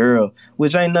your girl,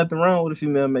 which ain't nothing wrong with a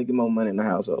female making more money in the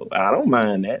household. I don't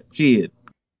mind that. Shit,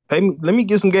 pay me. Let me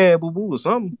get some gas, boo boo, or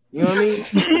something. You know what I mean?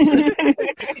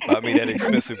 I mean that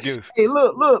expensive gift. Hey,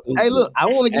 look. Hey, look. I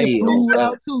want to get Hey, food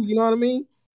out too. You know what I mean?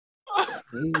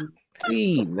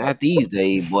 hey, not these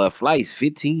days, boy. Flights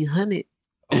 1,500.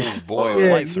 Oh boy, Word. Yeah,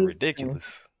 flights are yeah.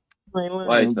 ridiculous. I ain't Why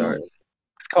lying, bro. start?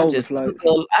 It's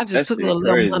COVID I just That took a shit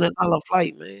crazy. $1,100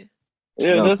 flight, man.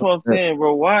 Yeah, No, that's fuck what I'm that. saying,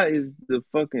 bro. Why is the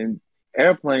fucking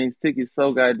airplanes tickets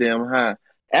so goddamn high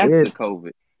after It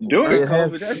COVID? Nah, During it COVID,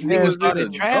 has that it shit niggas has was to in started the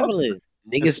do. traveling.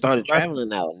 Niggas It's started like, traveling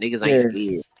now. Niggas ain't yeah,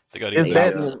 scared. They gotta it's get They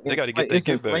that. out that Yeah. They gotta get that it's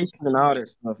get back. inflation and all that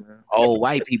stuff, man. old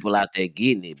white people out there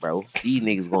getting it, bro. These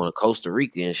niggas going to Costa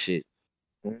Rica and shit.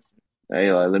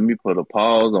 Hey, like, let me put a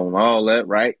pause on all that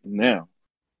right now.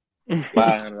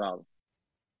 $500.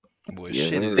 Boy, Yeah,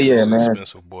 shit let is me Yeah, so man.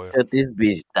 expensive, boy. shut this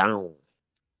bitch down.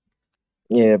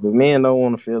 Yeah, but men don't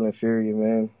want to feel inferior,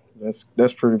 man.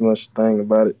 That's pretty much the thing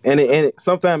about it. And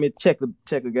sometimes it check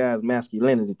a guy's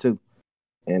masculinity too.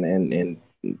 And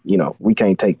we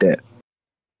can't take that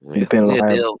Yeah, depending on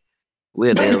how.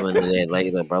 we'll delve into that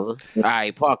later, brother. All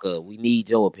right, Parker, we need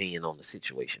your opinion on the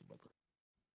situation, brother.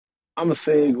 I'm a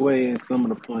segue in some of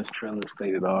the points Trailer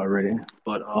stated already,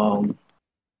 but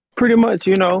pretty much,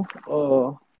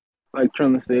 like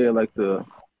Trailer said, like the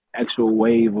actual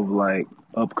wave of like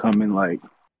upcoming, like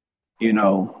you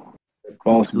know,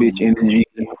 boss bitch Too. energy,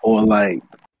 or like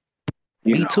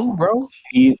Me too, bro.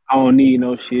 I don't need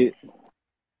no shit.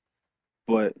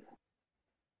 But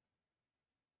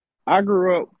I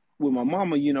grew up with my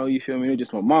mama, you feel me? It was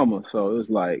just my mama, so it was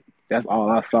like that's all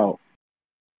I saw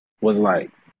was like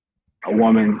a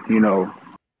woman, on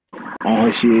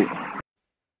her shit.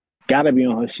 Gotta be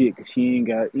on her shit because she ain't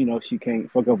got, she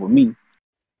can't fuck up with me.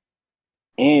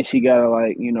 And she got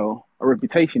like, a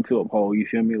reputation to uphold. You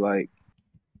feel me? Like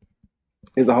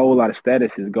there's a whole lot of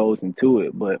status that goes into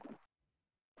it. But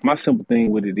my simple thing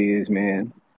with it is,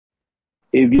 man,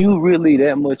 if you really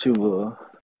that much of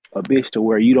a bitch to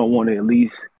where you don't want to at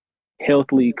least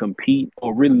healthily compete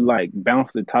or really like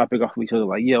bounce the topic off of each other,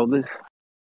 like, yo,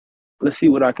 let's see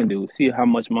what I can do, see how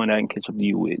much money I can catch up to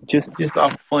you with. Just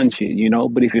off fun shit,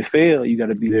 But if it fail, you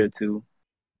gotta be there to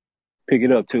pick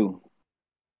it up too.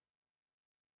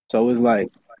 So it's like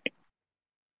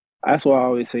that's why I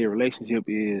always say a relationship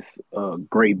is a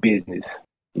great business.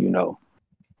 You know,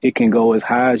 it can go as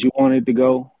high as you want it to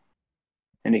go,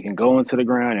 and it can go into the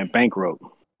ground and bankrupt.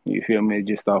 You feel me?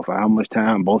 Just off of how much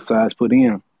time both sides put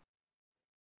in.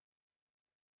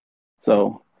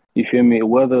 So you feel me?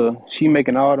 Whether she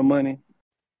making all the money,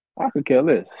 I could care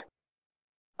less.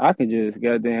 I could just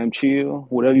goddamn chill.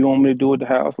 Whatever you want me to do at the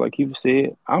house, like you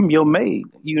said, I'm your maid.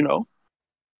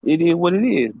 It is what it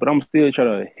is. But I'm still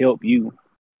trying to help you.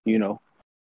 You know,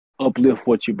 uplift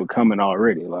what you're becoming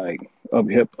already. Like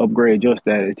upgrade your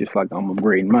status, just like I'm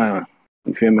upgrading mine.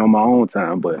 You feel me on my own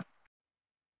time, but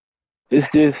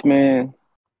it's just man,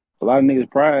 a lot of niggas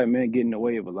pride man getting in the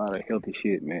way of a lot of healthy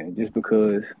shit, man. Just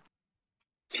because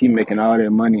she making all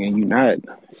that money and you not,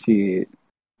 shit,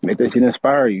 make that shit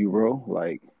inspire you, bro.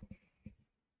 Like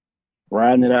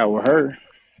riding it out with her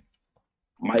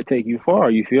might take you far.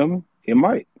 You feel me? It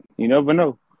might. You never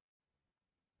know.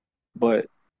 But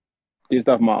just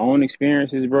off my own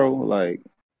experiences, bro, like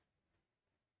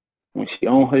when she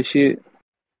on her shit,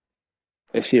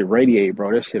 that shit radiate,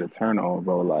 bro. That shit a turn on,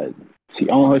 bro. Like she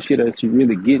on her shit, that she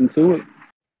really getting to it.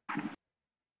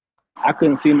 I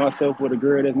couldn't see myself with a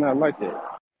girl that's not like that.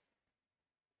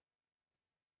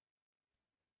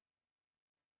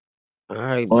 All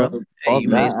right, Or, brother. Hey, you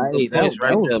made some good hey, points right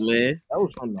there, was man. that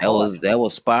was from the That heart.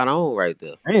 was spot on right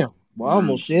there. Damn, well, I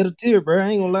almost shed a tear, bro. I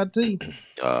ain't gonna lie to you. He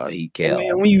Hey kept.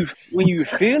 man, when you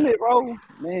feel it, bro,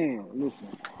 man, listen,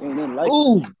 ain't nothing like it.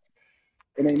 Ooh,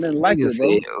 It ain't nothing like Nigga it, bro.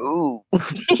 said, "Ooh,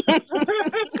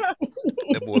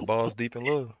 That boy balls deep in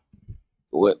love.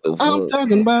 what the I'm fuck?"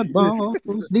 talking about balls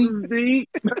deep. Deep.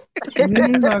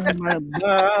 You talking about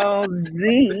balls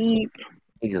deep.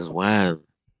 Niggas wild.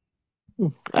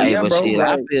 But Hey, yeah, but bro, shit,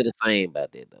 I like feel the same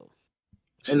about that though.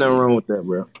 Ain't nothing Shit, wrong with that,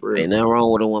 bro. For real. ain't nothing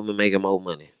wrong with a woman making more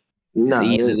money. Nah,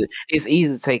 It's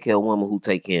easy to take care of a woman who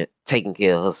taking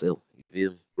care of herself. You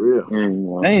feel me? for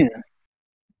real. damn.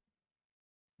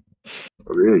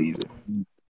 For real easy.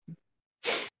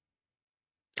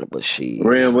 But shit.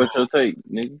 Ren, what's your take,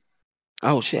 nigga?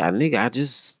 Oh shit, I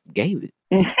just gave it.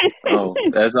 Oh,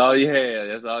 that's all you had.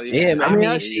 That's all you Yeah, had. man. I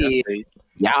mean, shit.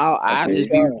 Y'all, I I feel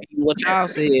just you. be repeating what y'all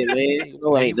said, man. You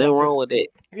know, Man, he ain't nothing gonna wrong with that.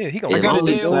 yeah, he gonna I As got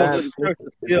repeat to it long as then. decide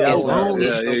if y'all as want. long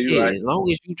as You're right. as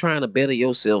long as you trying to better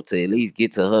yourself to at least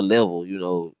get to her level, you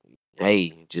know,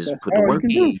 hey, just That's put the all you work can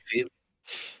in. do. You feel me?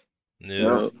 Yeah,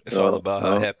 Yeah, it's all about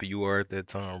how happy you are at that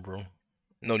time, bro.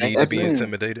 No need to at, be Exactly. Man.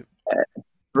 intimidated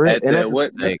for real. At And at that the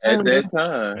what? same At time, bro, that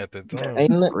time. at that time.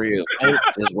 ain't For real. ain't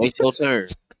Just wait your turn.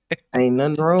 ain't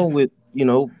nothing wrong with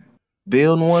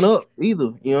building one up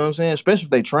either. You know what I'm saying? Especially if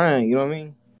they trying. You know what I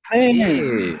mean?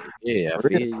 Man. Yeah, yeah, I For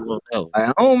real. feel you on that one.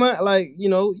 I don't mind. Like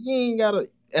you ain't gotta.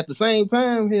 At the same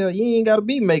time, hell, you ain't gotta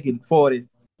be making 40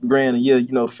 grand a year.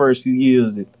 The first few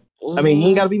years. I mean, you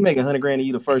ain't Mhm. gotta be making 100 grand a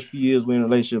year the first few years we're in a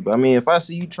relationship. I mean, if I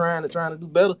see you trying to do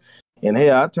better, and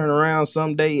hell, I turn around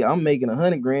someday, I'm making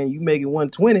 100 grand, you making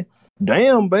 120.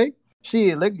 Damn, babe.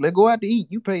 Shit, let go out to eat.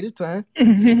 You pay this time.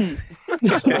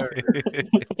 Yes, sir.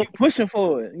 You pushing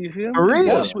for it. You feel For me? You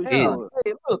gotta real. Yes, push Yeah. man. for it.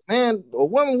 Hey, look, man, a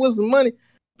woman with some money,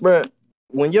 bruh.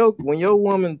 When your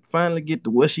woman finally get to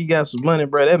where she got some money,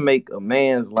 bruh, that make a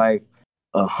man's life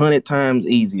 100 times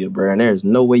easier, bruh. And there's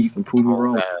no way you can prove me Oh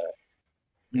wrong. God.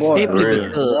 Boy, For Simply real. oh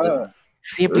because God. For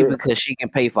simply real, because she can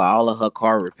pay for all of her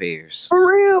car repairs. for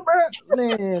real, bruh.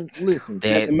 Man, listen,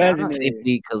 That's That imaginary.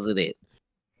 simply because of that.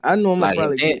 I know I'm gonna Like if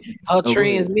probably that get. her Oh, go ahead.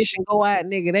 transmission go out,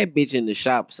 nigga, that bitch in the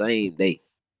shop same day.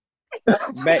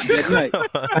 Back that night.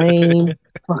 Same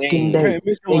fucking Man, day,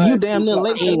 Transmission and you wise, damn near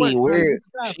late she for ain't work even trying to worried. get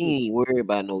stopped. She ain't worried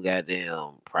about no goddamn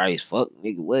price. Fuck,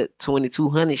 nigga, what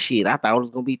 2,200 shit? I thought it was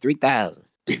gonna be 3,000.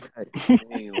 You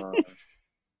ain't lying.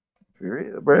 For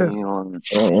real, You bruh. ain't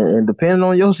lying. And depending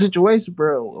on your situation,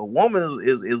 bro, a woman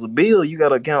is a bill you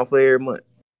gotta account for every month.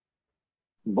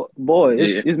 boy,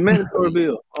 Yeah. it's mandatory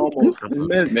bill. Almost. Nah,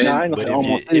 Man, I ain't gonna But say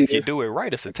almost. if you do it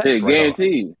right, it's a yeah, tax write off.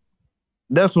 guaranteed.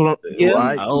 That's what Yeah.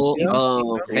 I keep.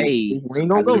 Oh, Yeah. hey, We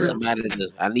ain't I gonna go need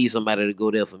there. somebody to go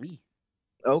there for me.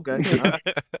 Okay.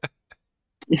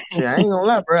 Shit, I ain't gonna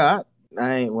lie, bro.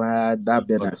 I ain't. Well, I better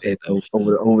Fuck not say that that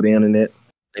though. over the internet.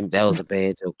 That was a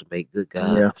bad joke to make. Good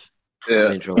God, Yeah, I'm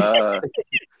Yeah. in trouble.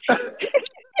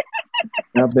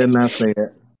 I better not say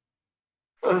that.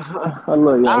 I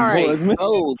love y'all All right, boys, man.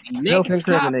 so the next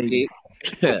Self-incriminating.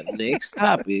 topic. Next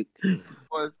topic.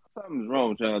 Boy, something's wrong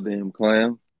with y'all damn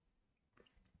clown.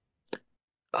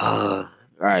 All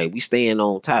right, we staying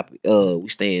on topic. We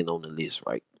staying on the list,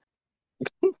 right?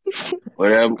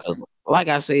 Whatever. Because, like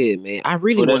I said, man,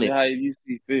 Whatever how you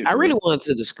see fit, I really bro. wanted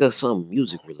to discuss something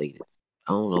music related.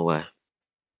 I don't know why.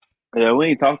 Yeah, we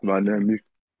ain't talked about nothing.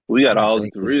 We got all into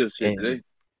Exactly. real shit Damn. today.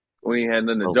 We ain't had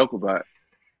nothing to Oh, joke about.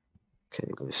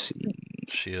 okay. Let's see.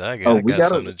 Shit, Oh, I got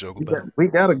something to joke about. we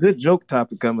got a good joke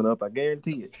topic coming up. I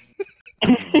guarantee it.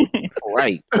 All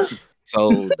right.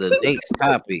 So the next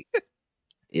topic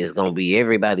is gonna be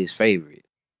everybody's favorite: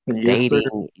 Yes, sir.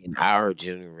 dating in our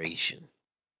generation.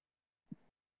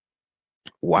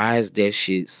 Why is that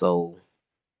shit so?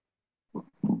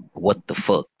 What the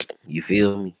fuck? You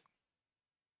feel me?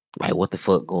 Like what the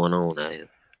fuck going on out here?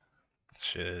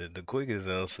 Shit, the quickest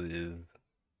answer is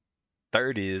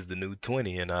 30 is the new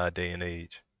 20 in our day and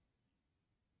age.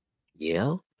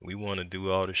 Yeah. We want to do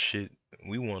all the shit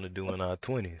we want to do in our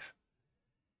 20s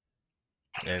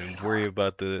and worry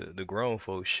about the grown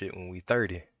folks shit when we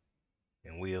 30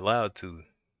 and we allowed to,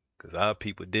 cuz our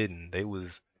people didn't. They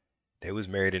was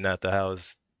married and out the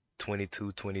house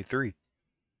 22, 23.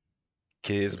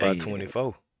 Kids by Man,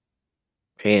 24.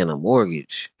 paying a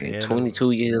mortgage at Paying a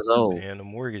 22 years old. paying a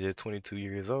mortgage at 22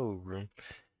 years old, bro.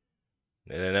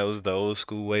 And that was the old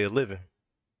school way of living.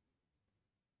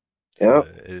 So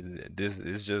Yep.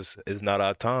 this it's not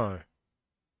our time.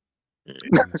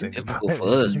 Think That's about cool for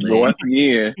it. us, But man. once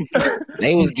again,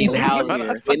 They was getting once houses for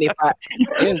again, 75.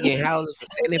 They was getting houses for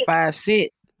 75 cents.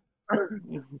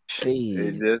 it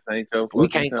Shit. just ain't your We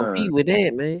fucking can't time. compete with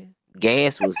that, man.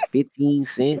 Gas was 15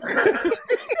 cents.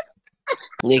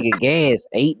 Nigga, gas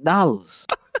 $8.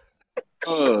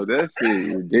 Oh, that shit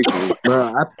ridiculous.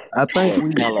 Bro, I think Bro,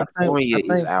 we, California I is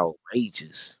think,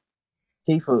 outrageous.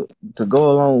 Kiefer, to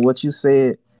go along with what you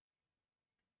said,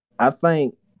 I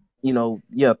think,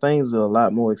 yeah, things are a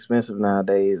lot more expensive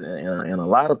nowadays, and a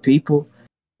lot of people,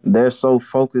 they're so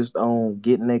focused on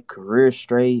getting their career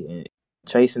straight and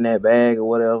chasing that bag or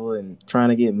whatever and trying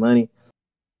to get money.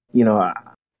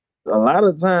 A lot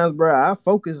of times, bro, our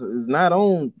focus is not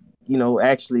on,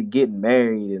 actually getting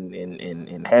married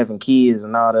and having kids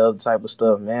and all the other type of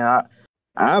stuff, man.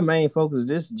 Our main focus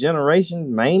this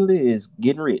generation mainly is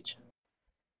getting rich.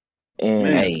 And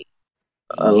Man. Hey,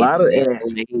 a you hit lot the of nail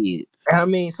on the head. I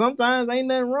mean, sometimes ain't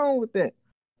nothing wrong with that,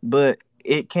 but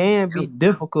it can be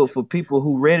difficult for people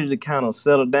who ready to kind of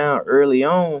settle down early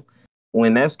on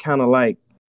when that's kind of like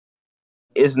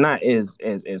it's not as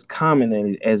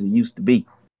common as it used to be,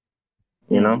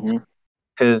 you know? Mhm.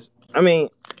 Because I mean,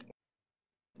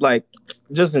 like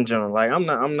just in general, like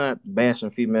I'm not bashing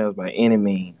females by any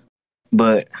means,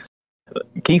 but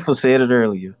Kiefer said it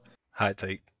earlier. Hot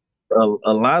take.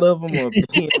 A lot of them are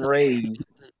being raised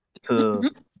to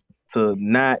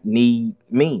not need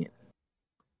men, you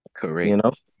Correct.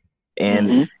 know, and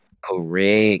Mhm.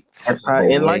 Correct. that's how.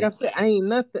 And like Boy. I said,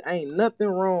 ain't nothing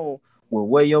wrong with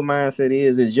where your mindset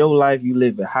is. It's your life. You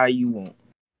live it how you want.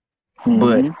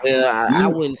 But Mhm. Well, I you,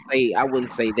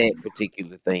 wouldn't say that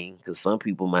particular thing because some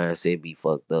people mindset be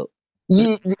fucked up.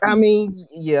 yeah, I mean,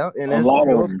 yeah, and A that's lot of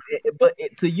your. them. But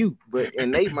to you, but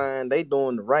in their mind, they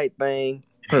doing the right thing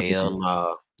perfectly. Hell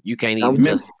no. You can't I'm, even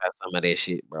justify some of that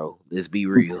shit, bro. Let's be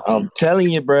real. I'm telling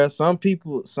you, bro. Some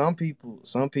people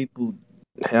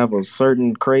have a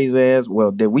certain crazy ass.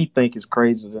 Well, that we think is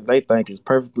crazy, that they think is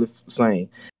perfectly sane.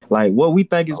 Like what we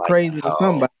think is Like, crazy to oh,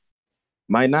 somebody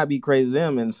might not be crazy to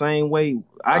them. In the same way,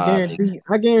 nigga,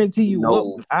 I guarantee you you, what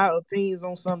know, our opinions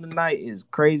on something tonight is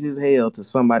crazy as hell to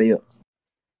somebody else.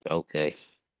 okay.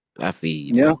 I feel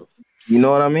you, Yeah. brother. You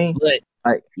know what I mean? But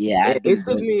Like yeah, I it, do. it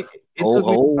took But me. It took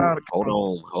me a while to hold come.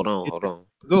 on, hold on, hold on,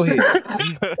 Go ahead.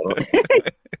 hold on.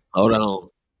 Hold on.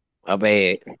 My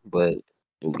bad. But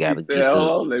we He gotta said, get to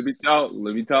 "Oh, let me talk.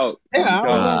 Let me talk. Let me Yeah, I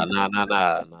was talk."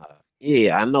 on. nah.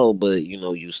 Yeah, I know, but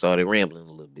you started rambling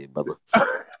a little bit, brother.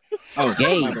 Oh, my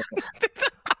Gabe,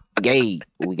 bad.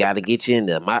 we gotta get you in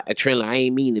there. My Trilla, I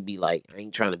ain't mean to be like, I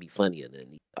ain't trying to be funny or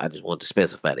nothing. I just want to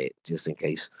specify that just in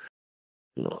case.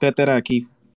 Cut that out, Keith.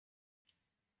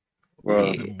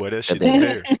 Bro, Yeah, But that cut shit that out.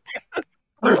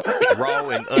 there. Raw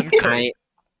and I uncut.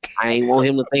 ain't want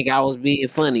him to think I was being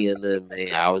funny or nothing,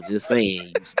 man. I was just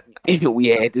saying, we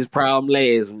had this problem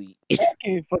last week. I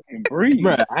can't fucking breathe.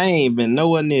 Bro, I ain't been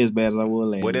nowhere near as bad as I was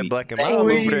last Boy, that week. black and Dang, mild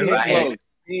we over ain't there even right. close.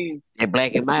 He, That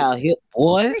black and mild hip,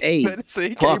 boy. Hey, Man, say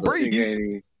he can't Parker, he breathe. ain't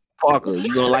even. Parker,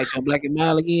 you gonna like your black and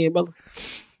mild again, brother?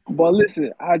 But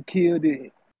listen, I killed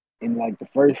it in like the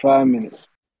first 5 minutes.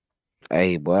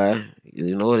 Hey, boy,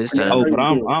 you know what? It's I got time. Oh, straight but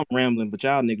I'm to it. I'm rambling, but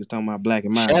y'all niggas talking about black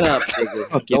and mild. Shut up, nigga.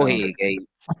 Fuck Go y'all. ahead, Gabe.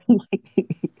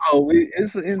 Oh,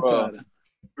 it's an Bro, insider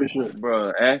for sure.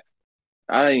 bro,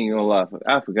 I ain't gonna lie.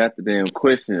 I forgot the damn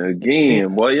question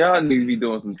again. Boy, y'all need to be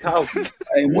doing some talking.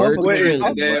 Hey, Word to What motherfuckers is been the Triller,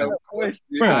 talking boy. about damn that, boy. question?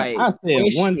 All Bro, right, I said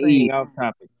question one is, thing off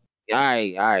topic. all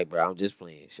right, bro. I'm just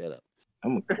playing. Shut up.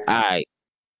 I'm All right.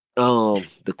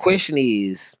 The question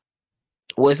is,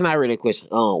 well, it's not really a question.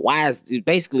 Why is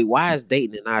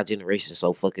dating in our generation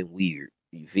so fucking weird?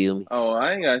 You feel me? Oh,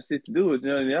 I ain't got shit to do with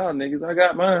none of y'all niggas. I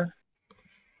got mine.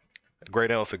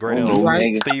 Great answer, I great don't You know, answer. right?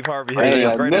 nigga. Steve Harvey I here ain't Great says,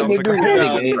 answer, got great nothing brother. to answer, do great with hey, answer.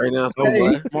 y'all hey, Great niggas. answer, that was boy.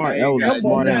 a Hey, smart. I That ain't was a got that boy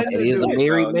smart nothing answer. That to is do a married. with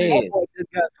married y'all That niggas. man. boy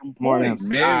just got some Smart points.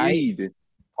 answer. All right, Married.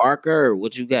 Parker,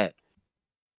 what you got?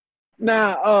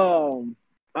 Now, I'm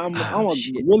Oh gonna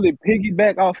shit. really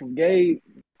piggyback off of Gabe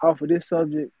off of this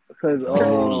subject because Oh Lord.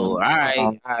 Oh, All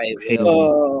right. hell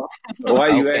Well, no. Why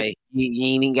you ask? okay. You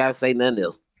ain't even gotta say nothing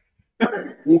else.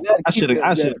 you gotta I keep should have.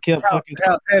 I should the have kept fucking.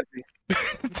 house happy.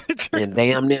 And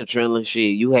damn near trailing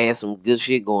shit. You had some good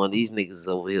shit going. These niggas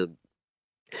over here.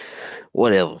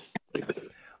 Whatever.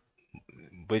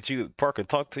 But you, Parker,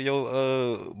 talk to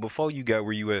your before you got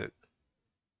where you at.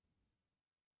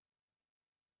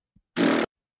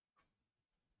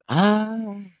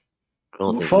 Ah. I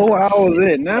don't think he Before know. I was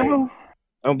at now,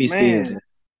 Don't be scared. man,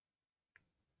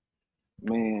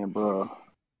 man, bro.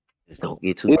 Just don't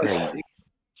get too It's crazy.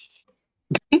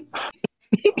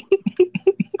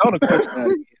 throw the question out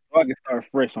again so I can start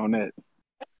fresh on that.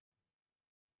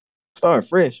 Start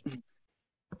fresh.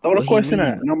 Throw the What he question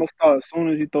out, mean? and I'm gonna start as soon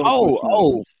as you throw the question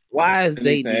out. Why is I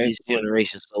need to dating in ask this what.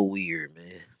 generation so weird,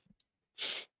 man?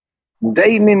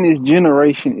 Dating in this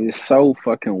generation is so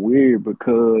fucking weird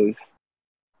because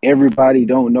everybody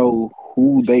don't know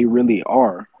who they really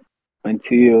are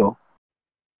until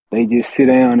they just sit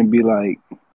down and be like,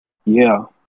 yeah,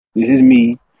 this is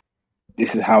me.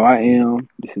 This is how I am.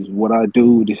 This is what I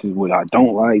do. This is what I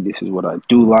don't like. This is what I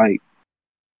do like.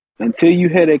 Until you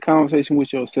had that conversation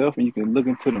with yourself and you can look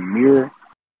into the mirror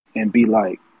and be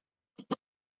like,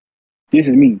 this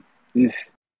is me. This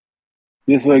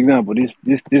for example,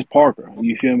 this Parker.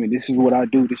 You feel me? This is what I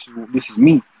do. This is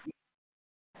me.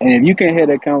 And if you can't have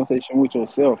that conversation with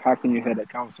yourself, how can you have that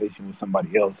conversation with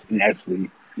somebody else and actually,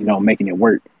 making it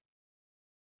work?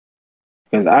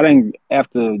 Because I think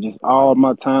after just all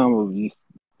my time of just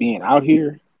being out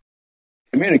here,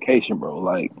 communication, bro.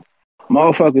 Like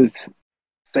motherfuckers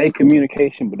say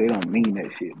communication, but they don't mean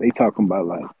that shit. They talking about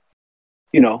like,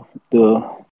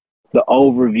 the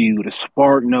overview, the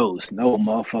spark notes. No,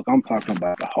 motherfucker, I'm talking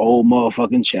about the whole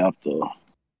motherfucking chapter.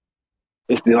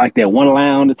 It's like that one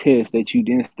line on the test that you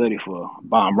didn't study for.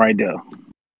 Bomb right there.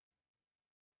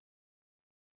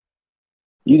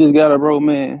 You just gotta, bro,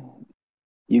 man.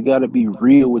 You gotta be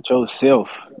real with yourself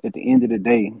at the end of the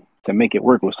day to make it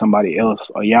work with somebody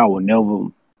else, or y'all will never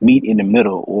meet in the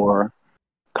middle or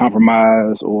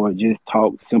compromise or just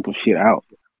talk simple shit out.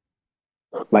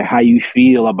 Like how you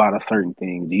feel about a certain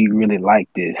thing. Do you really like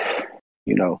this?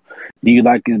 Do you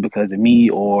like this because of me,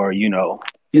 or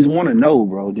just want to know,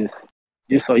 bro? Just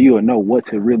so you'll know what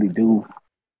to really do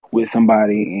with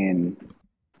somebody and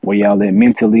where y'all at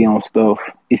mentally on stuff.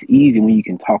 It's easy when you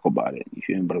can talk about it. You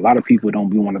feel me? But a lot of people don't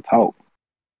be want to talk,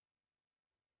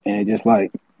 and just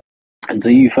like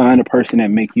until you find a person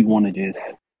that make you want to just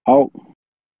talk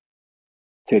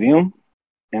to them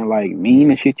and like mean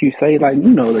the shit you say, like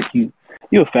like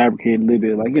you'll fabricate a little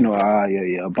bit, like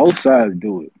yeah, both sides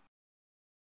do it.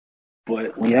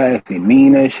 But when y'all actually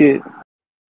mean that shit,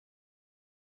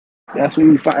 that's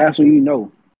when you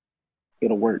know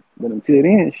it'll work. But until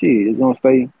then, shit, it's gonna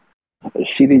stay a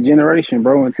shitty generation,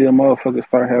 bro. Until motherfuckers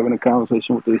start having a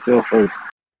conversation with themselves first.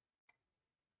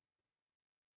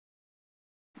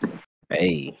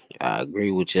 Hey, I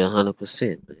agree with you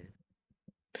 100%, man.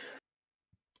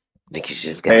 Niggas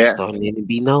just gotta Hey, start letting it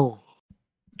be known.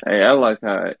 I like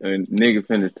how when nigga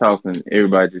finish talking,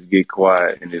 everybody just get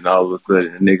quiet, and then all of a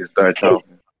sudden the nigga start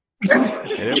talking. And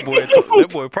that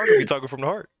boy Parker be talking from the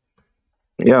heart.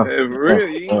 Yeah.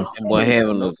 Really? That boy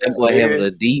having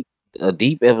a deep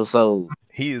episode.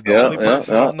 He is the Yeah, only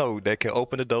person I know that can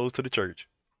open the doors to the church.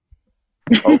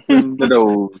 Open the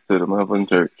doors to the motherfucking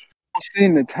church. I'm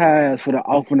sending the ties for the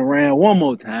offering around one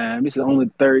more time. This is only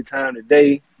the third time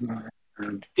today.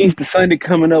 Easter Sunday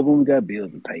coming up when we got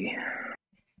bills to pay.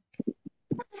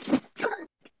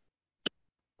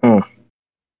 All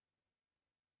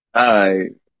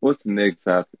right, what's the next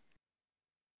topic?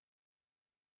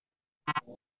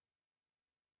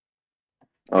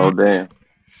 Oh damn!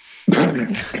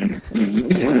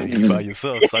 You by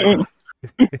yourself, son.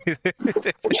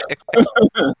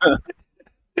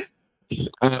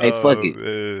 All right, fuck it.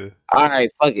 Man. All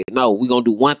right, fuck it. No, we're gonna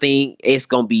do one thing. It's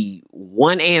gonna be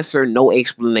one answer, no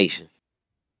explanation.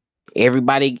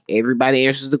 Everybody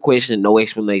answers the question, no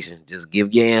explanation. Just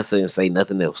give your answer and say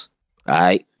nothing else. All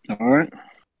right. All right.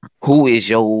 Who is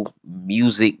your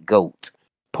music goat?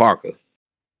 Parker.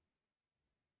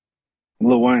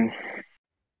 Lil Wayne.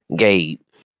 Gabe.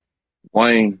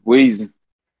 Wayne Weezy.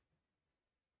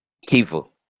 Kiefer.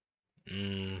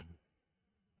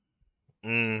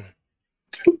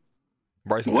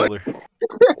 Bryson What? Tiller.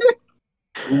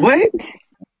 What?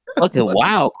 Fucking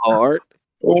wild card.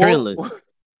 Trilling.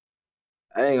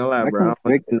 I ain't gonna lie, bro.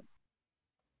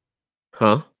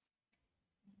 Huh?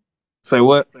 Say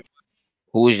what?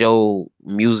 Who is your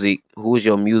music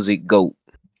goat?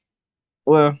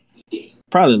 Well,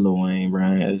 probably Lil Wayne,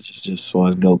 bro. It's just as far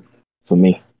as go for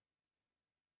me.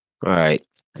 All right.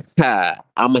 I'm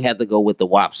gonna have to go with the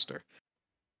Wobster.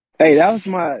 Hey, that's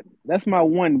my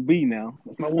 1B now.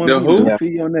 That's my 1B. The who? Yeah.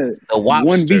 See you on that. The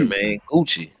Wobster, 1B. man.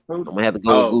 Gucci. I'm gonna have to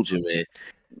go with Gucci,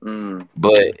 man.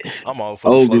 But I'm all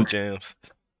for the slow jams.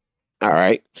 all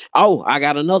right. Oh, I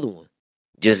got another one.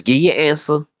 Just give your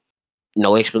answer,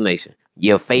 no explanation.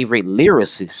 Your favorite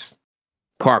lyricist,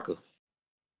 Parker.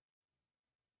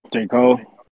 J. Cole.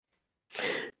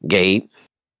 Gabe.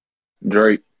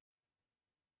 Drake.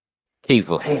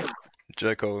 Kiefer.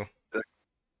 J. Cole.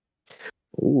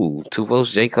 Ooh, 2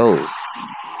 votes, J. Cole.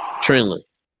 Trinley.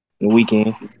 The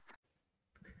Weeknd.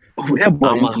 Ooh, that boy.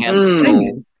 I'm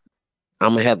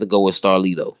gonna have to go with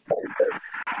Starlito.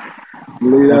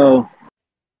 Lito.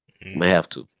 I'm gonna have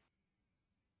to.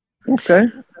 Okay.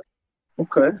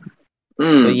 Okay.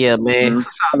 But yeah, man, It's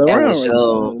a solid that round was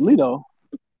right there, Lito.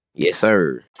 yes,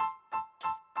 sir.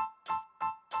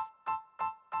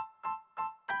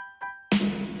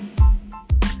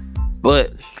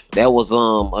 But that was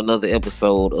another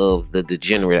episode of the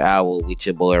Degenerate Hour with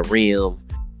your boy Rim,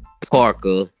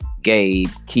 Parker, Gabe,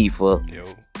 Kiefer, Yo.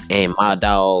 and my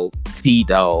dog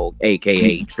T-Dog,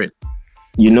 aka Trent.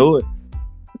 You know it.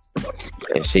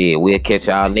 And shit, we'll catch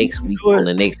y'all next week on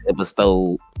the next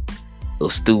episode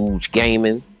of Stooge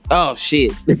Gaming. Oh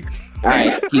shit. All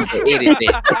right, keep it, edit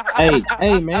that.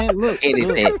 Hey, man, look. Edit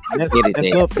look.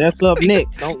 that. That's up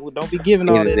next. Don't be giving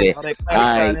all that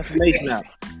classified information out.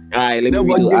 All right, let me That redo.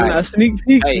 was giving our sneak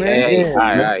peeks, man. Hey, all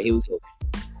right, here we go.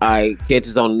 All right, catch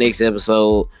us on the next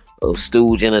episode of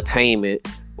Stooge Entertainment,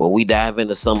 where we dive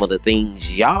into some of the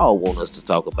things y'all want us to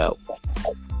talk about.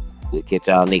 We'll catch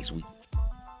y'all next week.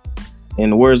 In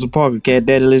the words of Parker, Cat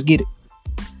Daddy, let's get it.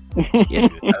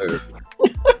 Yes, sir.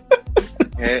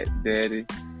 Cat Daddy.